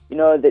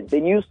 The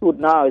new suit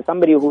now is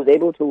somebody who's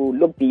able to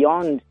look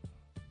beyond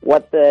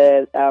what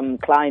the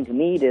client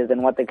need is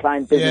and what the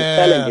client business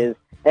challenge is,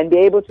 and be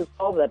able to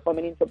solve that from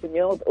an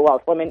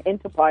from an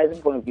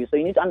enterprising point of view. So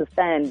you need to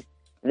understand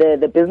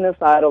the business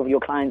side of your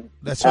client's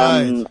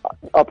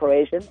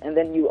operation, and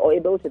then you are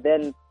able to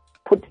then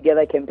put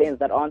together campaigns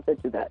that answer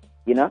to that.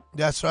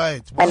 That's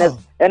right. Wow.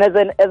 And as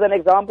an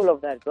example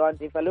of that,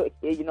 Grant, if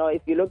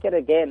you look at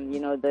again,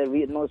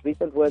 the most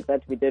recent work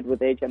that we did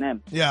with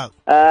H&M. Yeah.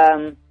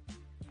 The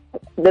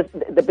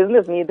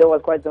business need there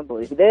was quite simple.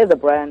 If there's a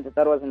brand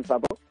that was in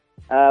trouble,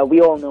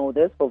 We all know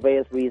this for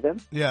various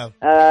reasons. Yeah.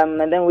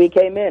 And then we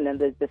came in, and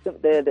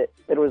the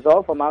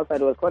result from our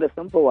side was quite a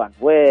simple one,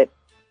 where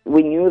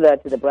we knew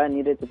that the brand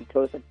needed to be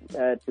closer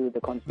to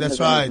the consumers. That's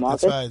in right. the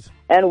market, That's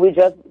right. and we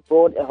just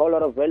brought a whole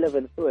lot of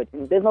relevance to it.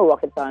 There's no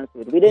rocket science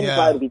to it. We didn't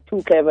try to be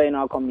too clever in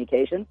our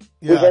communication.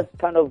 Yeah. We just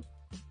kind of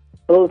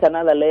built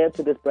another layer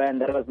to this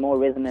brand that was more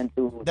resonant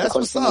to the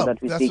consumers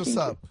that we're speaking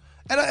to.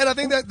 And I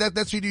think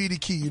that's really, really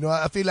key. You know,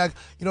 I feel like,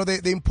 you know,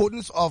 the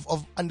importance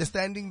of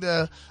understanding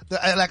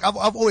like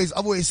I've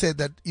always said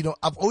that, you know,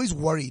 I've always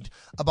worried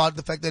about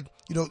the fact that,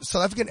 you know,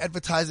 South African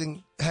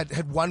advertising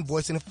had one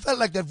voice, and it felt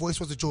like that voice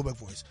was a Joburg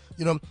voice.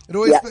 You know,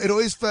 it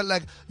always felt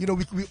like, you know,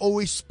 we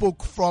always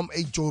spoke from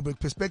a Joburg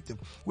perspective.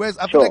 Whereas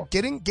I feel like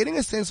getting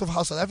a sense of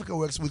how South Africa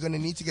works, we're going to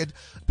need to get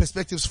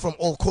perspectives from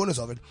all corners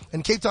of it.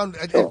 And Cape Town,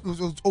 it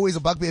was always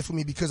a bugbear for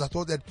me, because I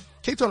thought that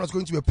Cape Town was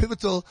going to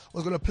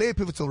play a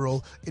pivotal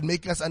role in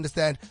making us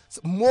understand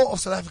more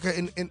of South Africa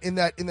in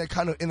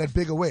that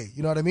bigger way.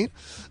 You know what I mean?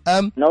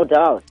 No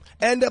doubt.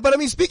 And but I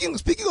mean, speaking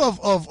of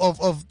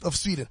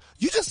Sweden,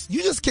 you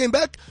just came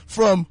back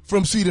from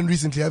Sweden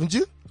recently, haven't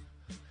you?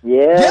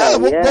 Yeah.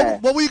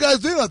 What were you guys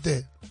doing out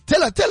there?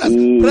 Tell us.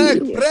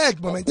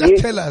 Brag, moment.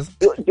 Just tell us.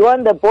 Do you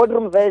want the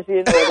boardroom version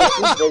or the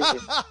street version?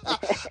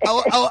 I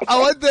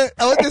want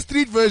the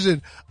street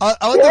version. I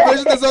want the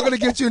version that's not going to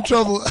get you in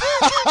trouble.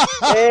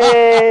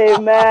 Hey,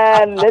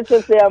 man, let's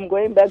just say I'm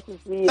going back to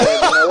Sweden.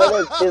 Whether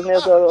it's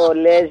business or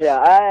leisure,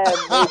 I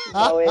am making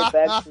my way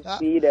back to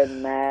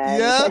Sweden, man.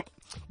 Yeah.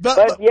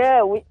 But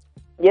yeah,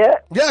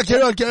 Yeah,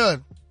 carry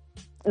on.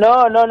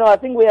 No. I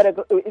think we had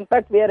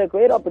a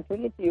great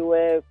opportunity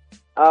where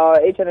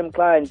our H&M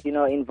clients, you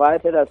know,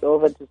 invited us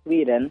over to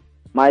Sweden.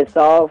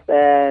 Myself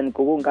and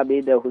Gugu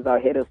Nkabide, who's our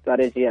head of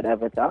strategy at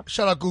Avatar.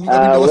 Shout out Gugu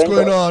Nkabide. What's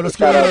going on?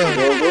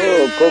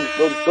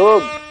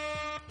 Gugu.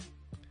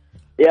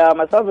 Yeah,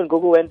 myself and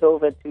Gugu went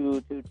over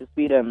to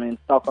Sweden, in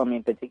Stockholm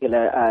in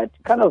particular,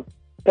 to kind of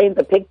paint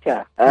the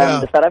picture,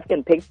 the South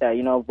African picture,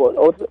 you know,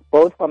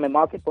 both from a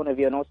market point of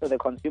view and also the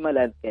consumer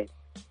landscape.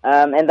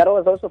 And that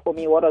was also, for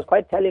me, what was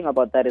quite telling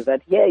about that is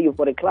that here you've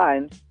got a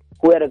client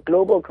who had a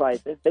global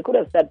crisis. They could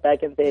have sat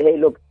back and say, hey,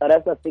 look, South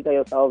Africa, figure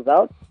yourselves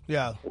out.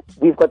 Yeah.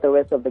 We've got the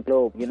rest of the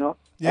globe, you know.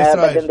 Yes,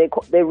 but then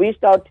they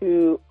reached out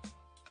to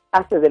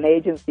us as an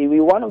agency.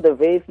 We're one of the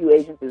very few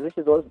agencies, which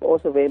is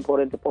also very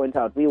important to point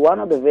out. We're one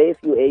of the very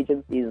few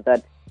agencies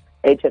that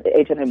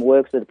H&M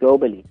works with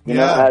globally. You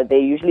know, they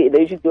usually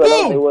do a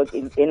lot of their work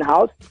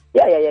in-house.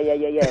 Yeah.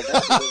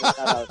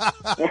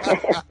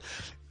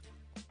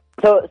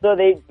 So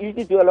they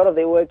usually do a lot of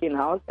their work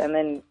in-house, and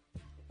then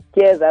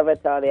here's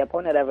Avatar. They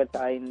appointed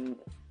Avatar in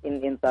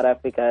South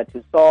Africa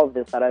to solve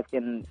the South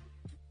African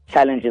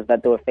challenges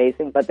that they were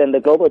facing. But then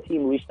the global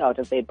team reached out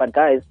and said, but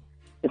guys,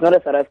 it's not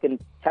a South African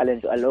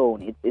challenge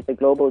alone. It's a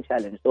global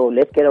challenge. So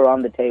let's get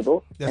around the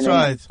table and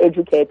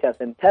educate us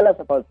and tell us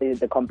about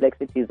the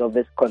complexities of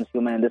this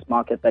consumer and this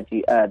market that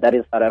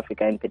is South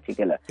Africa in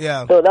particular.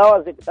 Yeah. So that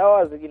was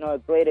you know, a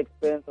great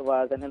experience of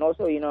ours, and then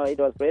also, you know, it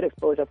was great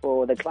exposure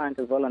for the clients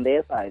as well on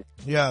their side.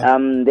 Yeah.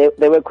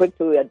 They were quick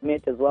to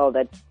admit as well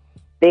that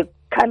they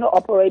kind of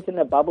operate in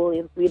a bubble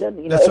in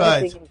Sweden. You know,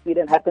 everything in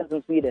Sweden happens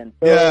in Sweden.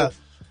 So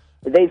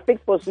they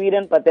fix for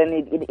Sweden, but then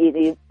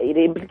it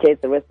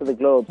implicates the rest of the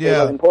globe. So it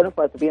was important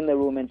for us to be in the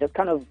room and just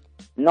kind of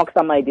knock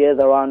some ideas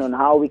around on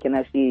how we can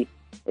actually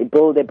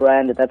build a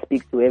brand that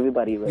speaks to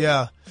everybody. Really.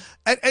 Yeah.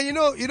 And you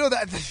know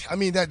that, I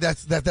mean,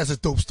 that's a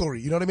dope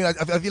story. You know what I mean?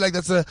 I feel like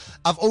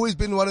I've always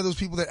been one of those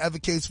people that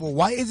advocates for,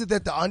 why is it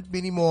that there aren't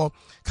many more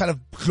kind of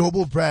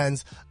global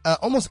brands,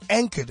 almost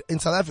anchored in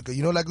South Africa?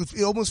 You know, like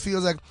it almost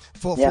feels like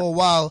for a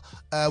while,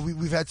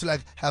 we've had to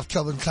like have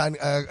Calvin Klein,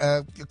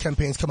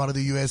 campaigns come out of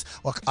the US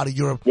or out of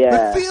Europe.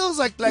 Yeah. It feels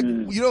like,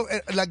 you know,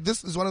 like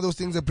this is one of those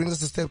things that brings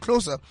us a step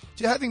closer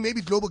to having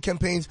maybe global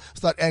campaigns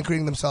start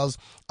anchoring themselves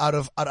out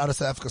of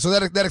South Africa. So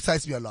that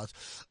excites me a lot.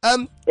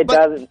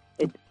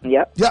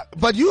 Yeah,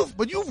 but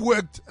you've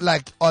worked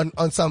like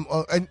on some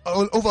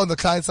over on the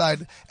client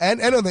side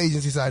and on the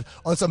agency side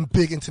on some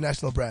big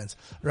international brands,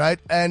 right?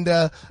 And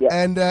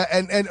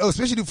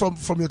especially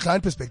from your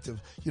client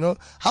perspective, you know,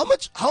 how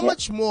much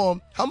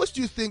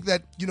do you think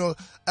that, you know,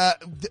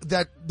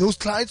 that those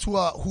clients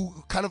who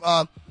kind of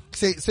are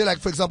say like,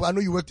 for example, I know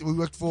we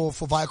worked for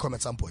Viacom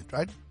at some point,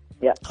 right?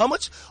 Yeah. How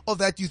much of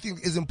that do you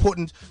think is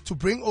important to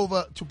bring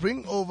over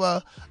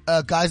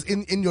guys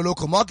in your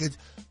local market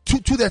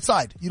to that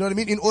side? You know what I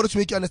mean? In order to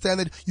make you understand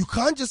that you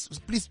can't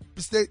just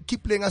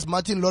keep playing us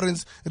Martin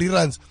Lawrence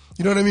reruns.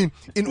 You know what I mean?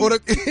 In order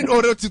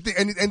to think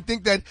and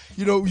think that,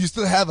 you know, you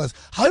still have us.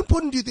 How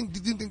important do you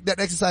think that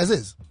exercise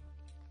is?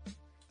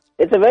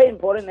 It's a very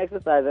important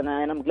exercise, and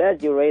I'm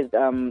glad you raised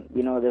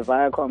you know, the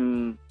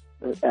Viacom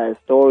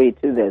story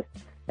to this.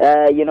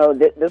 You know,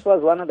 this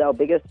was one of our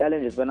biggest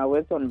challenges when I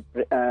worked on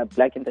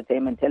Black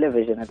Entertainment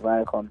Television at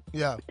Viacom.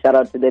 Yeah. Shout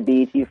out to the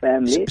BET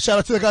family. Shout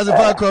out to the guys at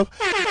Viacom.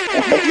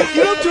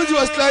 You know, told you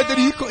was client that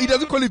he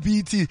doesn't call it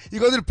BET. He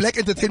calls it Black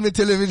Entertainment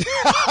Television.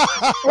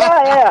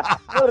 Yeah.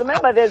 No,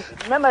 remember there's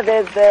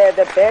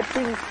the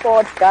betting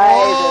sport guys.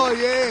 Oh,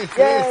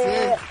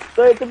 yes.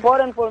 So it's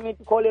important for me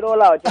to call it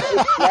all out.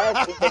 It's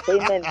Black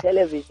Entertainment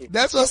Television.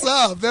 That's what's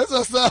up.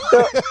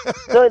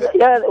 So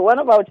yeah, one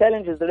of our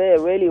challenges today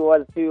really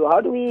was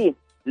how do we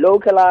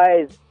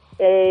localize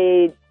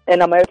an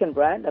American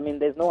brand? I mean,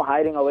 there's no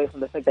hiding away from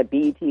the fact that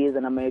BET is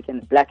an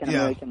Black and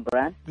American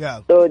brand.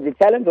 Yeah. So the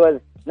challenge was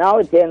now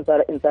it's here in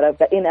South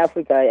Africa, in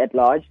Africa at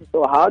large.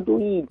 So how do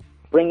we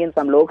bring in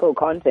some local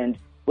content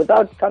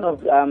without kind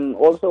of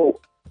also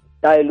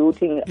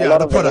diluting a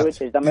lot of the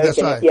heritage,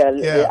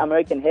 the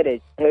American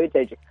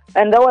heritage,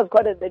 and that was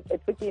quite a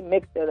tricky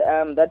mix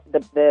that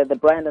the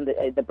brand and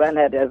the brand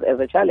had as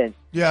a challenge.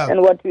 Yeah. And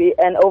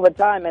over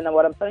time, and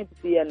what I'm starting to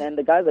see, and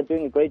the guys are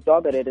doing a great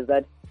job at it, is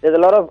that there's a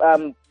lot of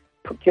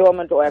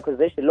procurement or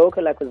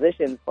local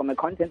acquisitions from a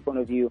content point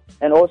of view,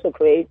 and also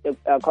create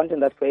content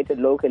that's created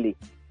locally.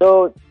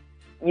 So,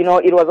 you know,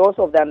 it was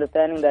also of the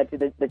understanding that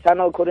the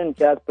channel couldn't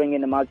just bring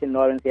in a Martin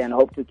Lawrence and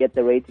hope to get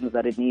the ratings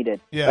that it needed.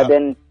 Yeah. But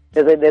then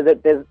there's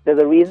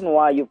a reason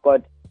why you've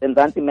got the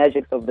Nzansi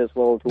Magics of this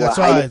world who are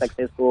highly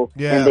successful,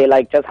 and they're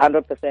like just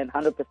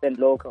 100%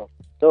 local.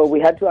 So we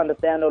had to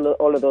understand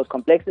all of those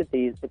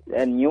complexities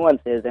and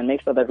nuances and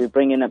make sure that we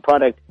bring in a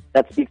product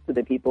that speaks to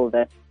the people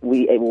that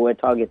we were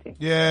targeting.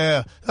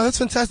 Yeah, that's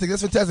fantastic.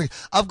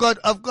 I've got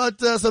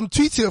some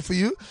tweets here for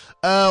you.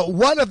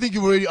 One I think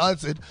you've already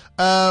answered.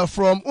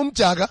 From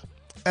Umjaga.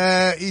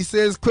 He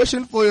says,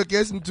 question for your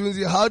guest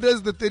Mthunzi, how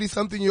does the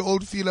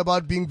 30-something-year-old feel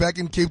about being back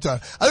in Cape Town?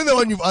 I think the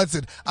one you've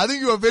answered. I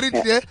think you are very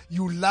clear.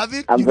 You love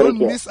it. You don't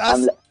miss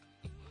us.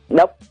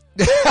 Nope.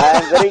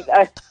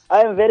 I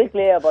am very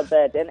clear about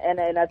that.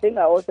 And I think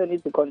I also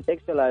need to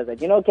contextualize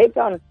it. You know, Cape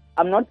Town,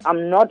 I'm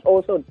not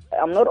also,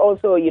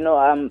 you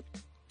know,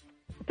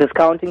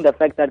 discounting the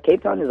fact that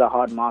Cape Town is a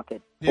hard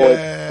market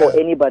for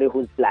anybody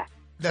who's black.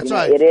 That's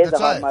right. It is a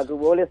hard market.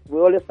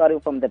 We're always starting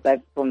from the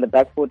back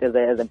foot as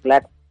a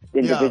black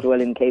individual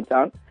in Cape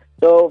Town.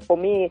 So for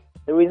me,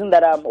 the reason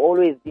that I'm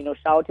always, you know,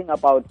 shouting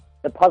about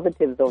the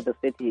positives of the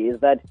city is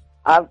that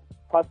I've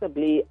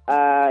possibly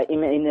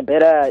in a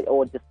better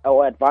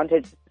or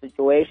advantaged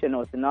situation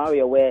or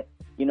scenario where,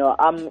 you know,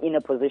 I'm in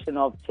a position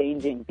of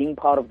changing, being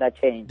part of that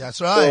change.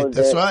 That's right.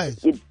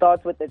 So it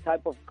starts with the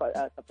type of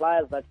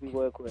suppliers that we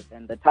work with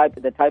and the type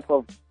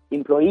of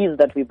employees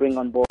that we bring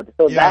on board.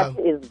 So that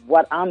is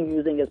what I'm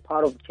using as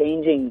part of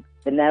changing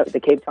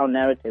the Cape Town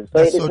narrative.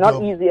 So it's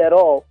not easy at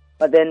all.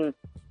 But then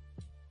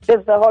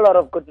there's a whole lot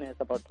of goodness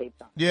about Cape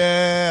Town.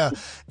 Yeah.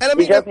 And I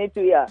mean, you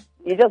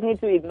just need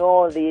to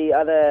ignore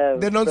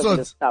the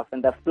nonsense stuff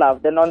and the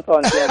fluff, the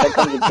nonsense that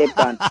comes with Cape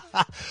Town.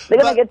 They're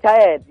going to get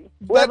tired.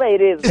 Whoever it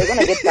is, they're going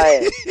to get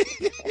tired.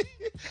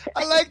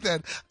 I like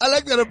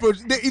that approach.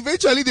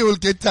 Eventually they will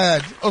get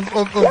tired of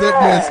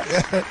that mess.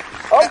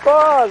 Of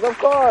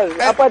course.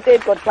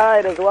 Apartheid got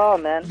tired as well,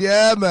 man.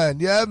 Yeah, man.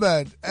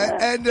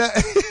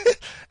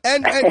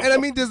 And I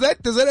mean, does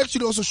that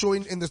actually also show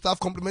in the staff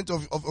complement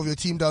of your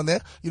team down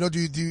there? You know, do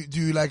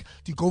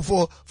you go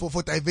for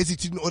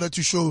diversity in order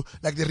to show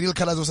like the real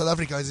colors of South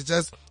Africa? Is it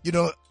just, you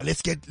know,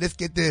 let's get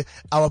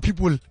our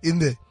people in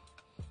there?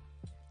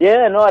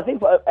 Yeah, no, I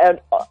think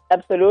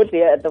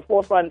absolutely at the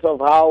forefront of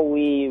how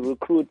we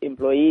recruit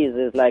employees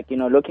is like, you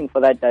know, looking for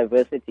that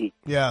diversity.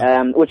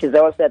 Yeah. Which is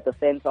also at the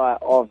center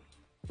of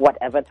what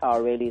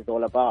Avatar really is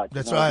all about.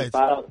 That's right. It's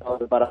all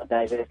about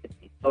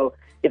diversity. So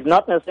it's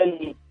not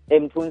necessarily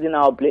Mthunzi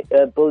now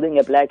building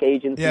a black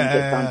agency in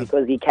Cape Town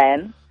because he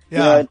can. Yeah.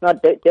 You know, it's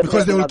not just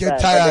because they will get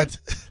tired.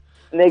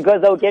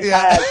 Because they'll get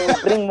tired,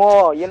 so bring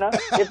more, you know.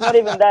 It's not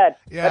even that.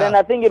 Yeah. But then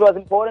I think it was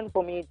important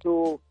for me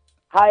to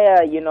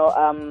hire, you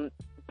know,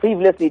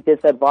 previously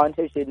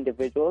disadvantaged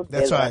individuals.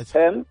 That's right.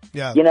 Term.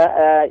 Yeah. You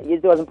know,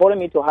 it was important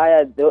for me to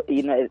hire,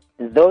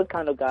 those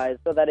kind of guys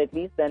so that at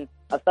least then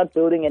I start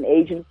building an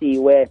agency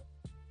where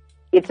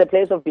it's a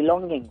place of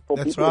belonging for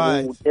people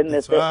who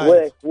didn't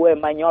who are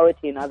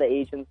minority in other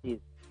agencies.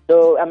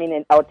 So, I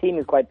mean, our team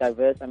is quite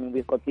diverse. I mean,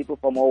 we've got people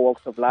from all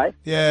walks of life.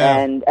 Yeah.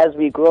 And as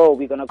we grow,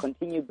 we're going to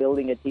continue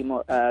building a team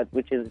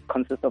which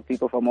consists of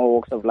people from all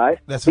walks of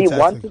life. That's we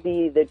fantastic. want to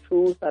be the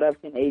true South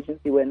African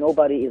agency where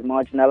nobody is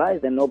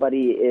marginalized and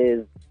nobody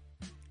is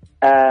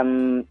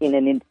in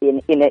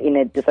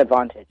a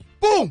disadvantage.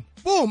 Boom!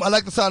 I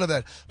like the sound of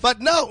that.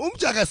 But now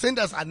Umjaga sent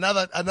us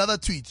another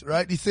tweet,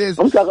 right? He says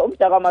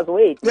Umjaga must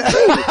wait.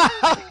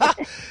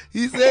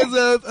 He says,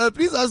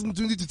 please ask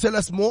Mthunzi to tell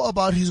us more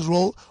about his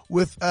role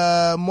with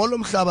Molo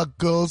Mhlaba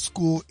Girls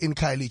School in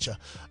Khayelitsha.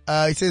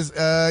 He says,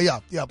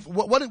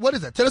 what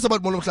is that? Tell us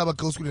about Molo Mhlaba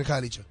Girls School in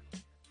Khayelitsha.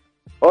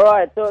 All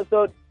right,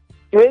 so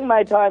during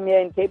my time here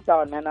in Cape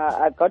Town, man,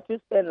 I got to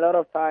spend a lot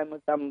of time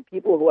with some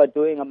people who are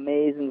doing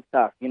amazing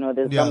stuff. You know,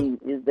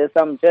 there's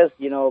some just,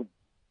 you know,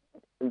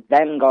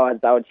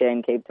 vanguards out here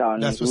in Cape Town.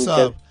 That's what's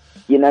up.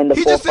 You know, in the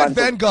he just said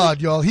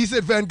vanguard, y'all. He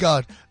said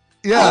vanguard.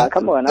 Yeah.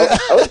 Come on. I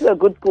went to a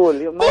good school.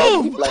 You might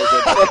like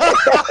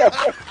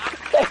it.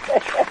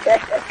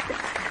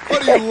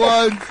 What do you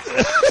want?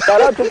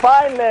 Shout out to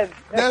Pineland.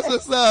 That's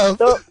what's up.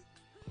 So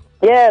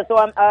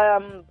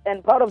I'm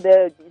and part of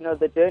the, you know,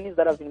 the journeys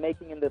that I've been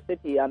making in the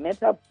city, I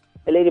met up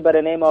a lady by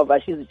the name of,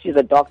 she's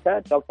a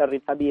doctor, Dr.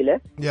 Ritabile.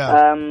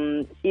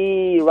 Yeah.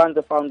 She runs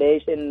a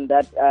foundation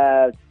that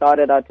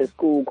started at a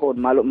school called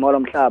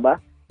Molom Shaba,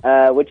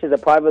 which is a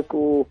private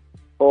school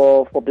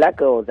for black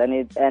girls, and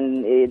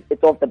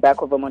it's off the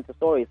back of a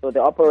Montessori. So they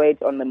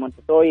operate on the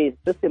Montessori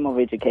system of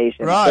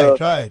education. Right, so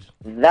right.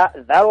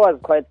 That was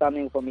quite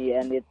something for me,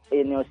 and it's,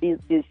 you know, she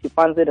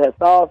funds it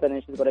herself, and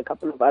then she's got a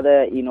couple of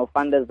other, you know,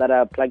 funders that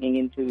are plugging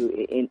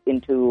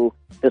into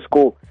the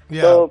school.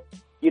 Yeah. So,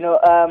 you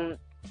know,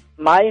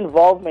 my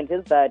involvement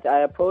is that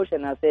I approached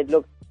and I said,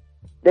 look,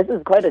 this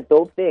is quite a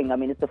dope thing. I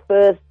mean, it's the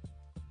first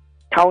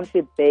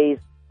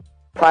township-based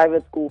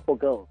private school for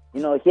girls.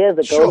 You know, here's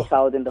a girl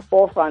child in the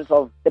forefront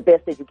of the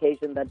best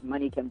education that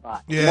money can buy.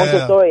 Yeah.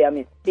 Montessori, I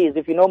mean, please,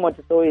 if you know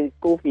Montessori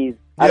school fees,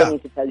 I don't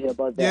need to tell you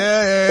about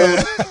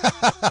that.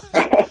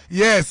 Yeah.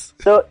 Yes.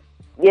 So,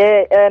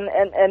 yeah,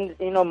 and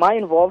you know, my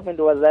involvement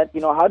was that,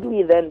 you know, how do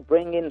we then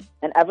bring in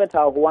an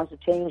avatar who wants to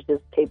change this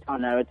Cape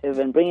Town narrative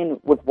and bring in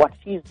with what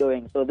she's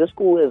doing? So this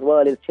school as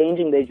well is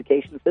changing the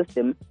education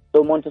system.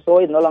 So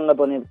Montessori is no longer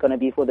going to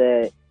be for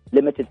the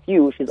limited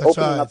few. She's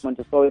opening up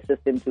Montessori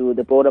system to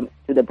the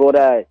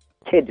broader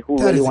kid who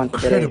really wants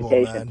to get an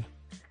education. Man.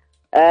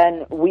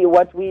 And we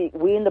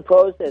in the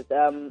process,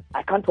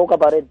 I can't talk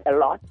about it a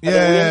lot.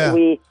 But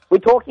we're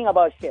talking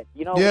about shit.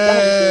 You know,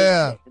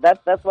 yeah.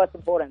 That's what's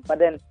important. But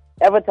then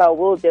Avatar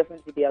will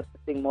definitely be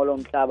assisting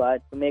Molom Shaba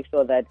to make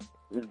sure that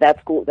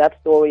school, that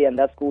story and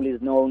that school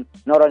is known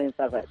not only in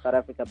South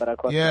Africa but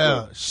across the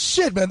world. Yeah,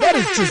 shit, man, that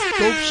is just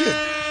dope shit.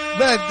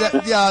 Man,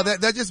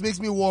 that just makes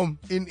me warm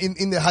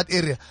in the heart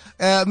area.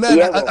 Man,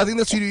 yeah, I think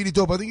that's really, really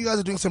dope. I think you guys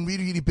are doing some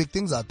really, really big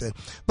things out there.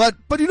 But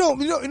you know,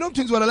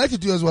 things what I like to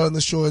do as well on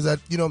the show is that,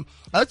 you know,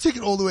 I'll take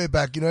it all the way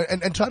back, you know,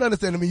 and try to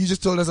understand. I mean, you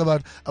just told us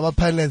about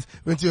Pinelands,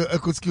 went to a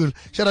good school.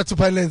 Shout out to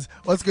Pinelands.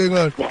 What's going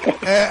on?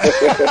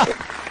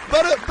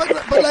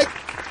 But like,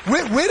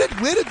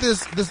 where did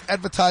this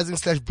advertising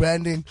 /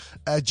 branding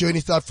journey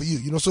start for you?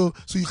 You know, so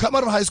you come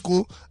out of high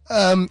school,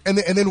 and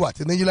then what?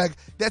 And then you're like,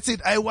 that's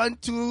it. I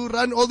want to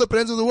run all the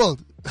brands of the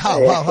world. How?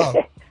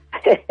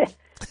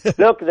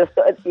 Look,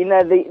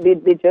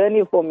 the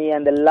journey for me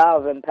and the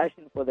love and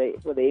passion for the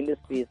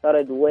industry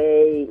started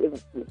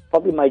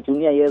probably my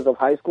junior years of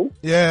high school.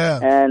 Yeah.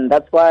 And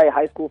that's why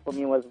high school for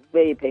me was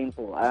very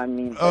painful. I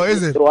mean,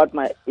 is it? Throughout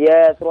my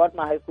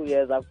high school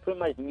years, I pretty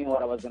much knew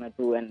what I was gonna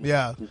do, and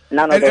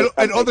none of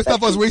and all the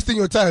stuff was wasting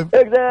your time.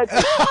 Exactly.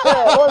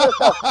 All the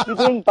stuff. You're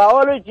doing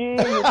biology,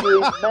 you're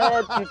doing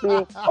math, you're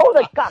doing all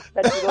the stuff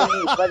that you don't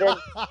need. But then,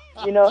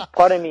 you know,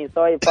 pardon me,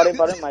 sorry, pardon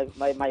my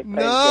friend.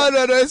 No,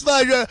 it's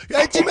fine. You're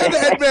the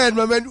head man,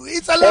 my man.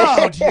 It's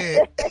allowed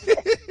here.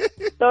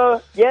 So,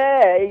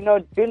 yeah, you know,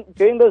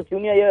 during those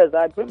junior years,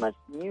 I pretty much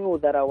knew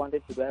that I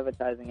wanted to do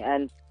advertising.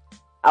 And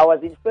I was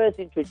first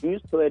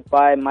introduced to it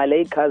by my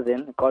late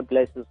cousin, God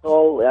bless his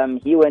soul.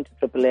 He went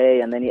to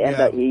AAA, and then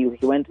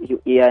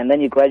and then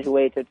he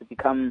graduated to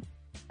become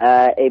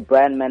a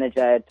brand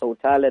manager at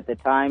Total at the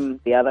time,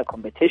 the other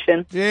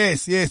competition.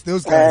 Yes,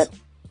 those guys.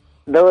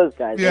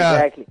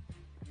 Exactly.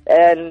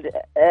 And,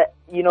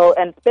 you know,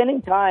 and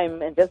spending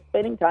time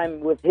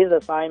with his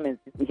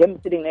assignments, him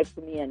sitting next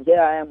to me, and here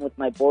I am with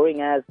my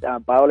boring ass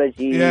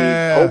biology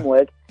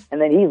homework, and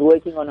then he's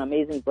working on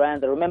amazing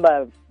brands. I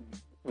remember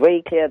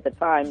very clear at the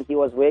time he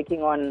was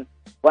working on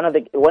one of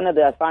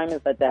the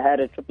assignments that they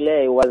had at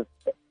AAA was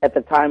at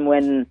the time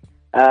when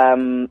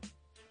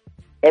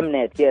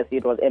Mnet, yes,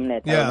 it was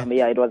Mnet. Yeah. I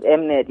remember, it was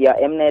Mnet. Yeah,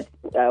 Mnet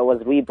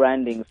was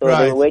rebranding, so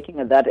they were working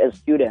at that as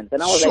students,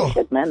 and I was like,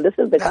 shit, man, this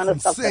is the kind of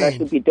stuff that I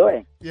should be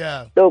doing.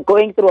 Yeah. So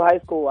going through high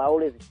school, I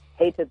always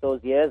hated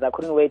those years. I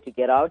couldn't wait to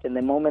get out, and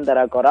the moment that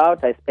I got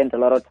out, I spent a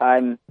lot of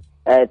time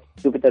at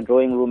Jupiter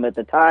Drawing Room at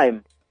the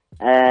time,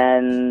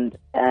 and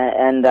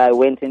I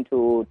went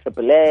into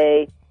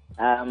AAA.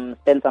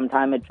 Spent some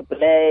time at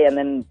AAA, and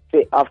then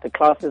after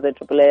classes at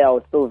AAA, I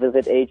would still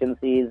visit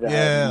agencies, you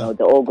know,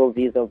 the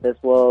Ogilvies of this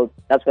world.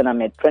 That's when I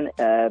met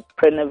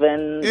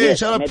Prinovan. Hey,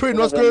 shout out Prin,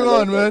 what's going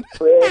on, man?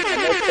 I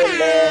met Prin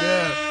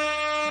there.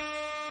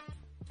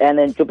 And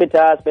then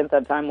Jupiter, I spent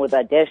some time with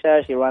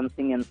Adesha. She runs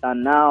Sing and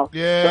Sun now.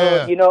 Yeah.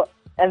 So, you know,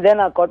 and then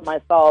I got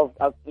myself,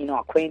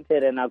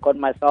 acquainted, and I got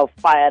myself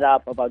fired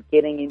up about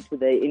getting into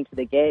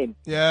the game.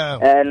 Yeah.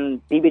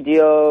 And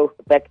BBDO,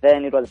 back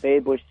then, it was Very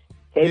Bush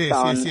Cape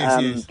Town,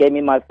 gave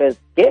me my first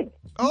gig.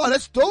 Oh,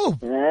 that's dope.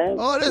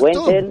 Went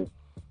in,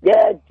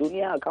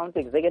 junior account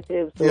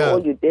executive. So all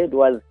you did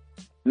was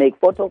make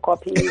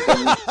photocopies.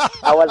 And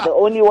I was the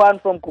only one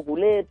from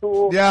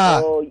Kukuletu. Yeah.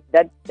 So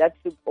that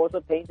should also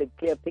paint a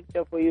clear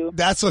picture for you.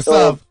 That's what's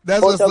up.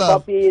 That's what's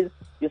up. Photocopies.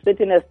 You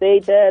sit in a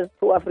status,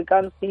 two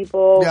African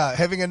people. Yeah,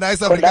 having a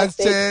nice African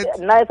chat.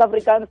 Nice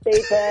African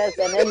status.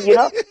 And then, you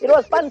know, it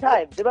was fun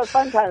times.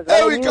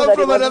 Hey, we come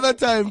from another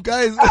time,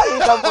 guys. We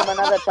come from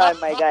another time,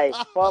 my guy.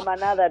 From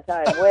another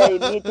time. Where in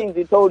meetings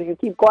you told you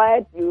keep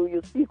quiet,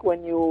 you speak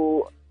when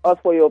you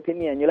ask for your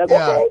opinion. You're like,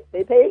 okay,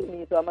 they paying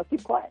me, so I must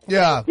keep quiet.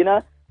 Yeah. You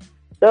know?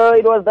 So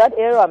it was that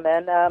era,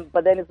 man.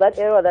 But then it's that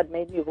era that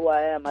made me who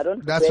I am. I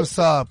don't. That's what's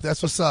up.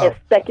 That's what's up. A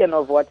second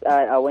of what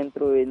I went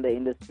through in the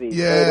industry.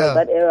 Yeah. So it was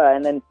that era,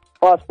 and then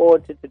fast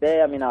forward to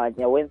today. I mean, I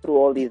went through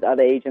all these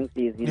other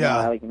agencies. You know,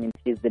 I mean,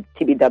 she's the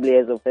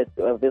TBWAs of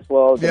this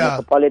world, the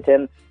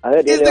Metropolitan. I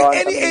heard. Is there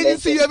any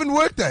agency you haven't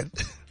worked at?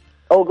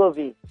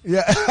 Ogilvy.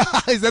 Yeah,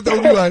 is that the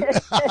only one?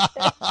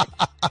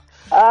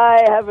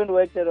 I haven't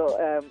worked at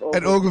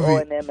Ogilvy,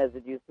 O&M as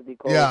it used to be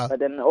called. Yeah. But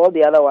then all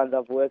the other ones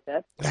I've worked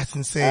at. That's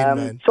insane,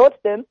 man. Short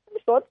stints.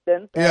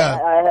 Yeah.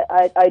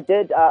 I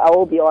did, I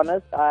will be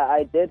honest,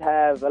 I did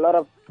have a lot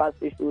of trust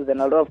issues and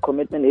a lot of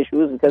commitment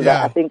issues because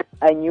I think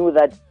I knew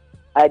that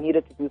I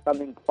needed to do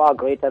something far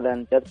greater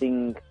than just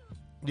being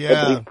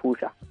a brief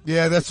pusher.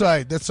 Yeah, that's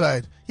right.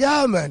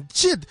 Yeah, man.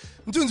 Shit.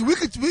 We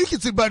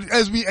could sit, but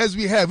as we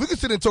have, we could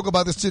sit and talk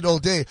about this shit all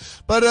day.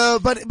 But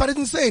it's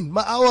insane.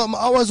 My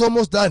hour is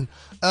almost done.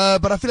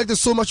 But I feel like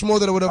there's so much more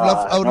that I would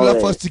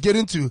love for us to get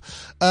into.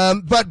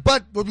 But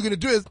what we're gonna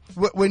do is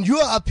when you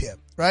are up here,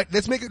 right?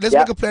 Let's make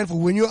a plan for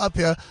when you're up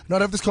here.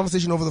 Not have this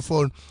conversation over the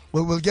phone.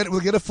 We'll get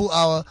a full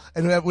hour,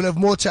 and we'll have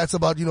more chats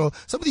about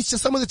some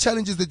of the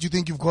challenges that you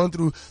think you've gone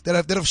through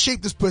that have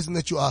shaped this person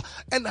that you are,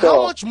 and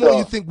how much more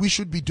you think we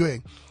should be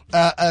doing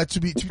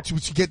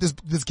to get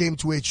this game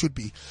to where it should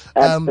be.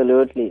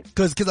 Absolutely.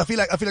 Because I feel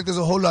like there's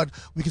a whole lot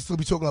we can still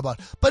be talking about.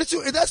 But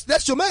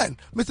that's your man,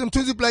 Mr.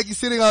 Mthunzi Black. He's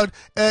sitting out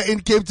in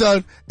Cape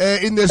Town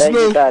in the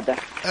snow.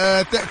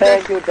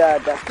 Thank you,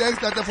 Dada.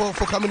 Thanks, Dada,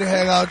 for coming to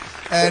hang out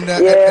and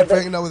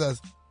hanging out with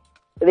us.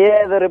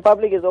 Yeah, the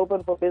Republic is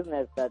open for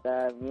business. That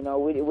we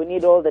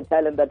need all the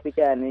talent that we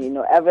can.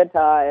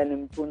 Avatar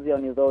and Mthunzi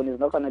on his own is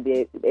not going to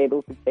be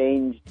able to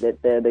change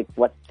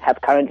what's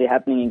currently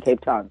happening in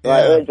Cape Town. So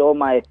I urge all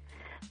my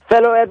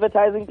fellow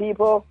advertising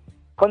people,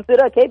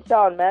 consider Cape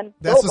Town, man.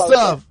 That's what's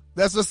up.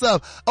 That's what's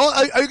up.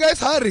 Oh, are you guys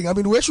hiring? I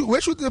mean, where should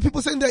the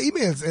people send their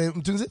emails,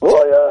 Mthunzi?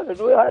 Oh yeah,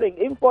 we're hiring.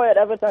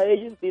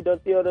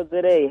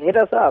 info@avatar.agency.co.za. Hit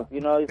us up.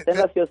 Send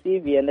us your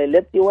CV and then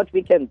let's see what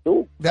we can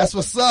do. That's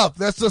what's up.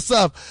 That's your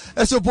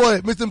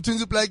boy, Mr.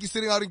 Mthunzi Black. He's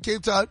sitting out in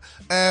Cape Town.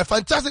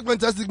 Fantastic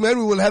man.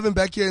 We will have him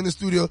back here in the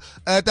studio.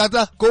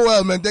 Tata, go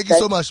well, man. Thank you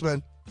so much,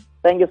 man.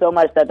 Thank you so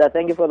much, Tata.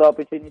 Thank you for the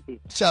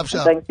opportunity. Sharp.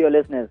 Thanks to your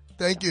listeners.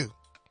 Thank you.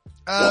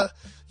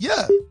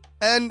 Yeah.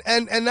 And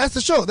that's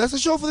the show. That's the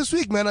show for this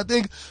week, man. I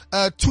think,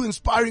 2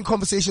 inspiring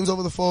conversations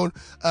over the phone,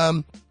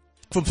 from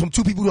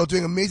 2 people who are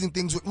doing amazing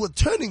things. We're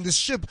turning this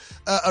ship,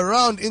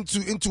 around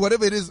into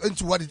whatever it is,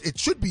 into what it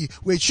should be,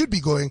 where it should be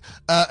going,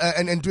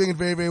 and doing it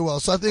very, very well.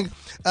 So I think,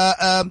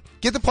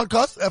 get the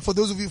podcast, for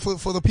those of you,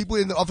 for the people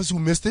in the office who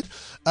missed it,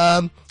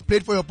 play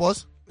it for your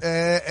boss.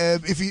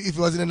 If he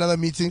was in another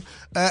meeting,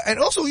 and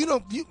also you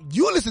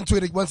listen to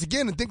it once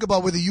again and think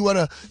about whether you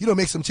wanna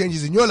make some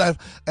changes in your life,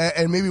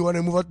 and maybe want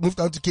to move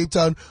down to Cape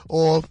Town,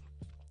 or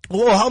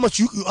how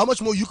much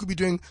more you could be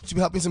doing to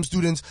be helping some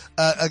students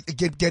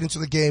get into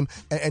the game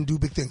and do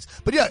big things.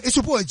 But yeah, it's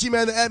your boy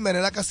G-Man the Ad Man,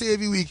 and like I say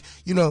every week,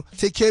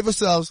 take care of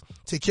yourselves,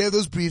 take care of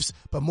those briefs,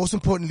 but most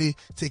importantly,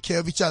 take care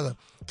of each other.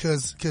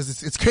 Cause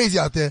it's crazy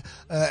out there,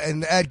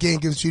 and the ad game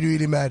gets really,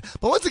 really mad.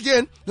 But once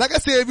again, like I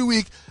say every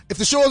week, if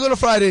the show was on a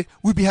Friday,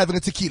 we'd be having a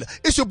tequila.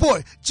 It's your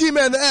boy,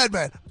 G-Man the Ad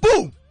Man.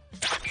 Boom!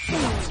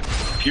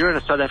 If you're in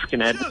a South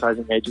African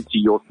advertising agency,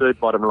 your third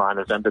bottom line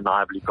has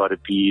undeniably got to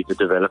be the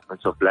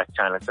development of black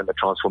talent and the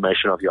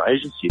transformation of your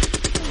agency.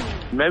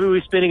 Maybe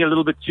we're spending a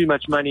little bit too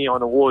much money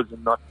on awards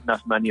and not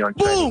enough money on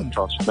training and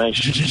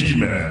transformation.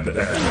 G-Man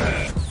the Ad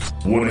Man.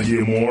 Want to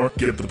hear more?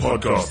 Get the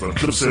podcast on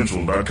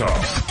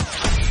CliffCentral.com.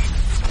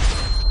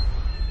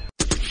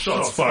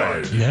 Shots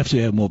fired. You have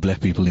to have more black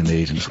people in the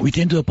agency. We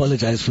tend to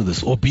apologize for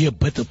this, or be a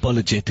bit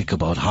apologetic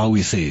about how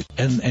we say it.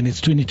 And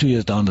it's 22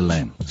 years down the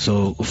line.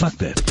 So, fuck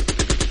that.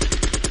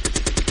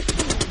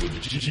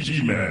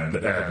 G-Man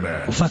the Ad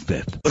Man. Fuck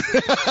that.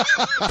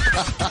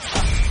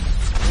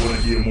 Want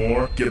to hear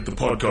more? Get the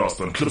podcast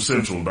on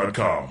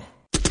CliffCentral.com.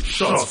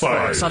 Shots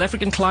fired. South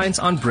African clients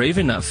aren't brave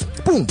enough.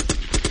 Boom.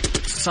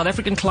 South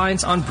African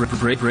clients aren't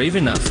brave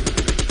enough.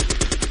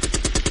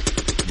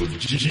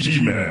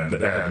 G-Man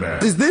the Ad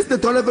Man. Is this the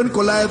Donovan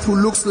Goliath who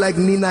looks like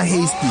Nina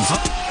Hasty?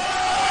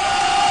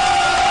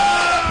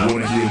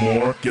 Want to hear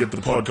more? Get the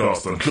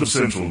podcast on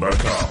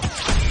CliffCentral.com.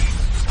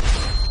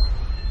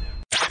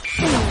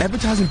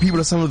 Advertising people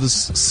are some of the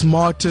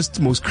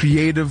smartest, most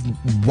creative,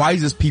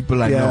 wisest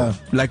people I know.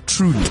 Like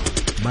truly.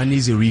 Money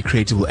is a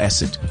recreatable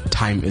asset.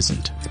 Time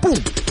isn't. Boom.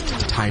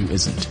 Time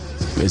isn't.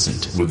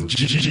 With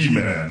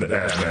G-Man the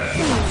Ad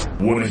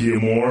Man. Want to hear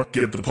more?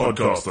 Get the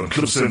podcast on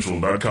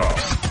CliffCentral.com.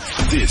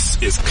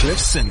 This is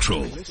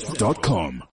CliffCentral.com.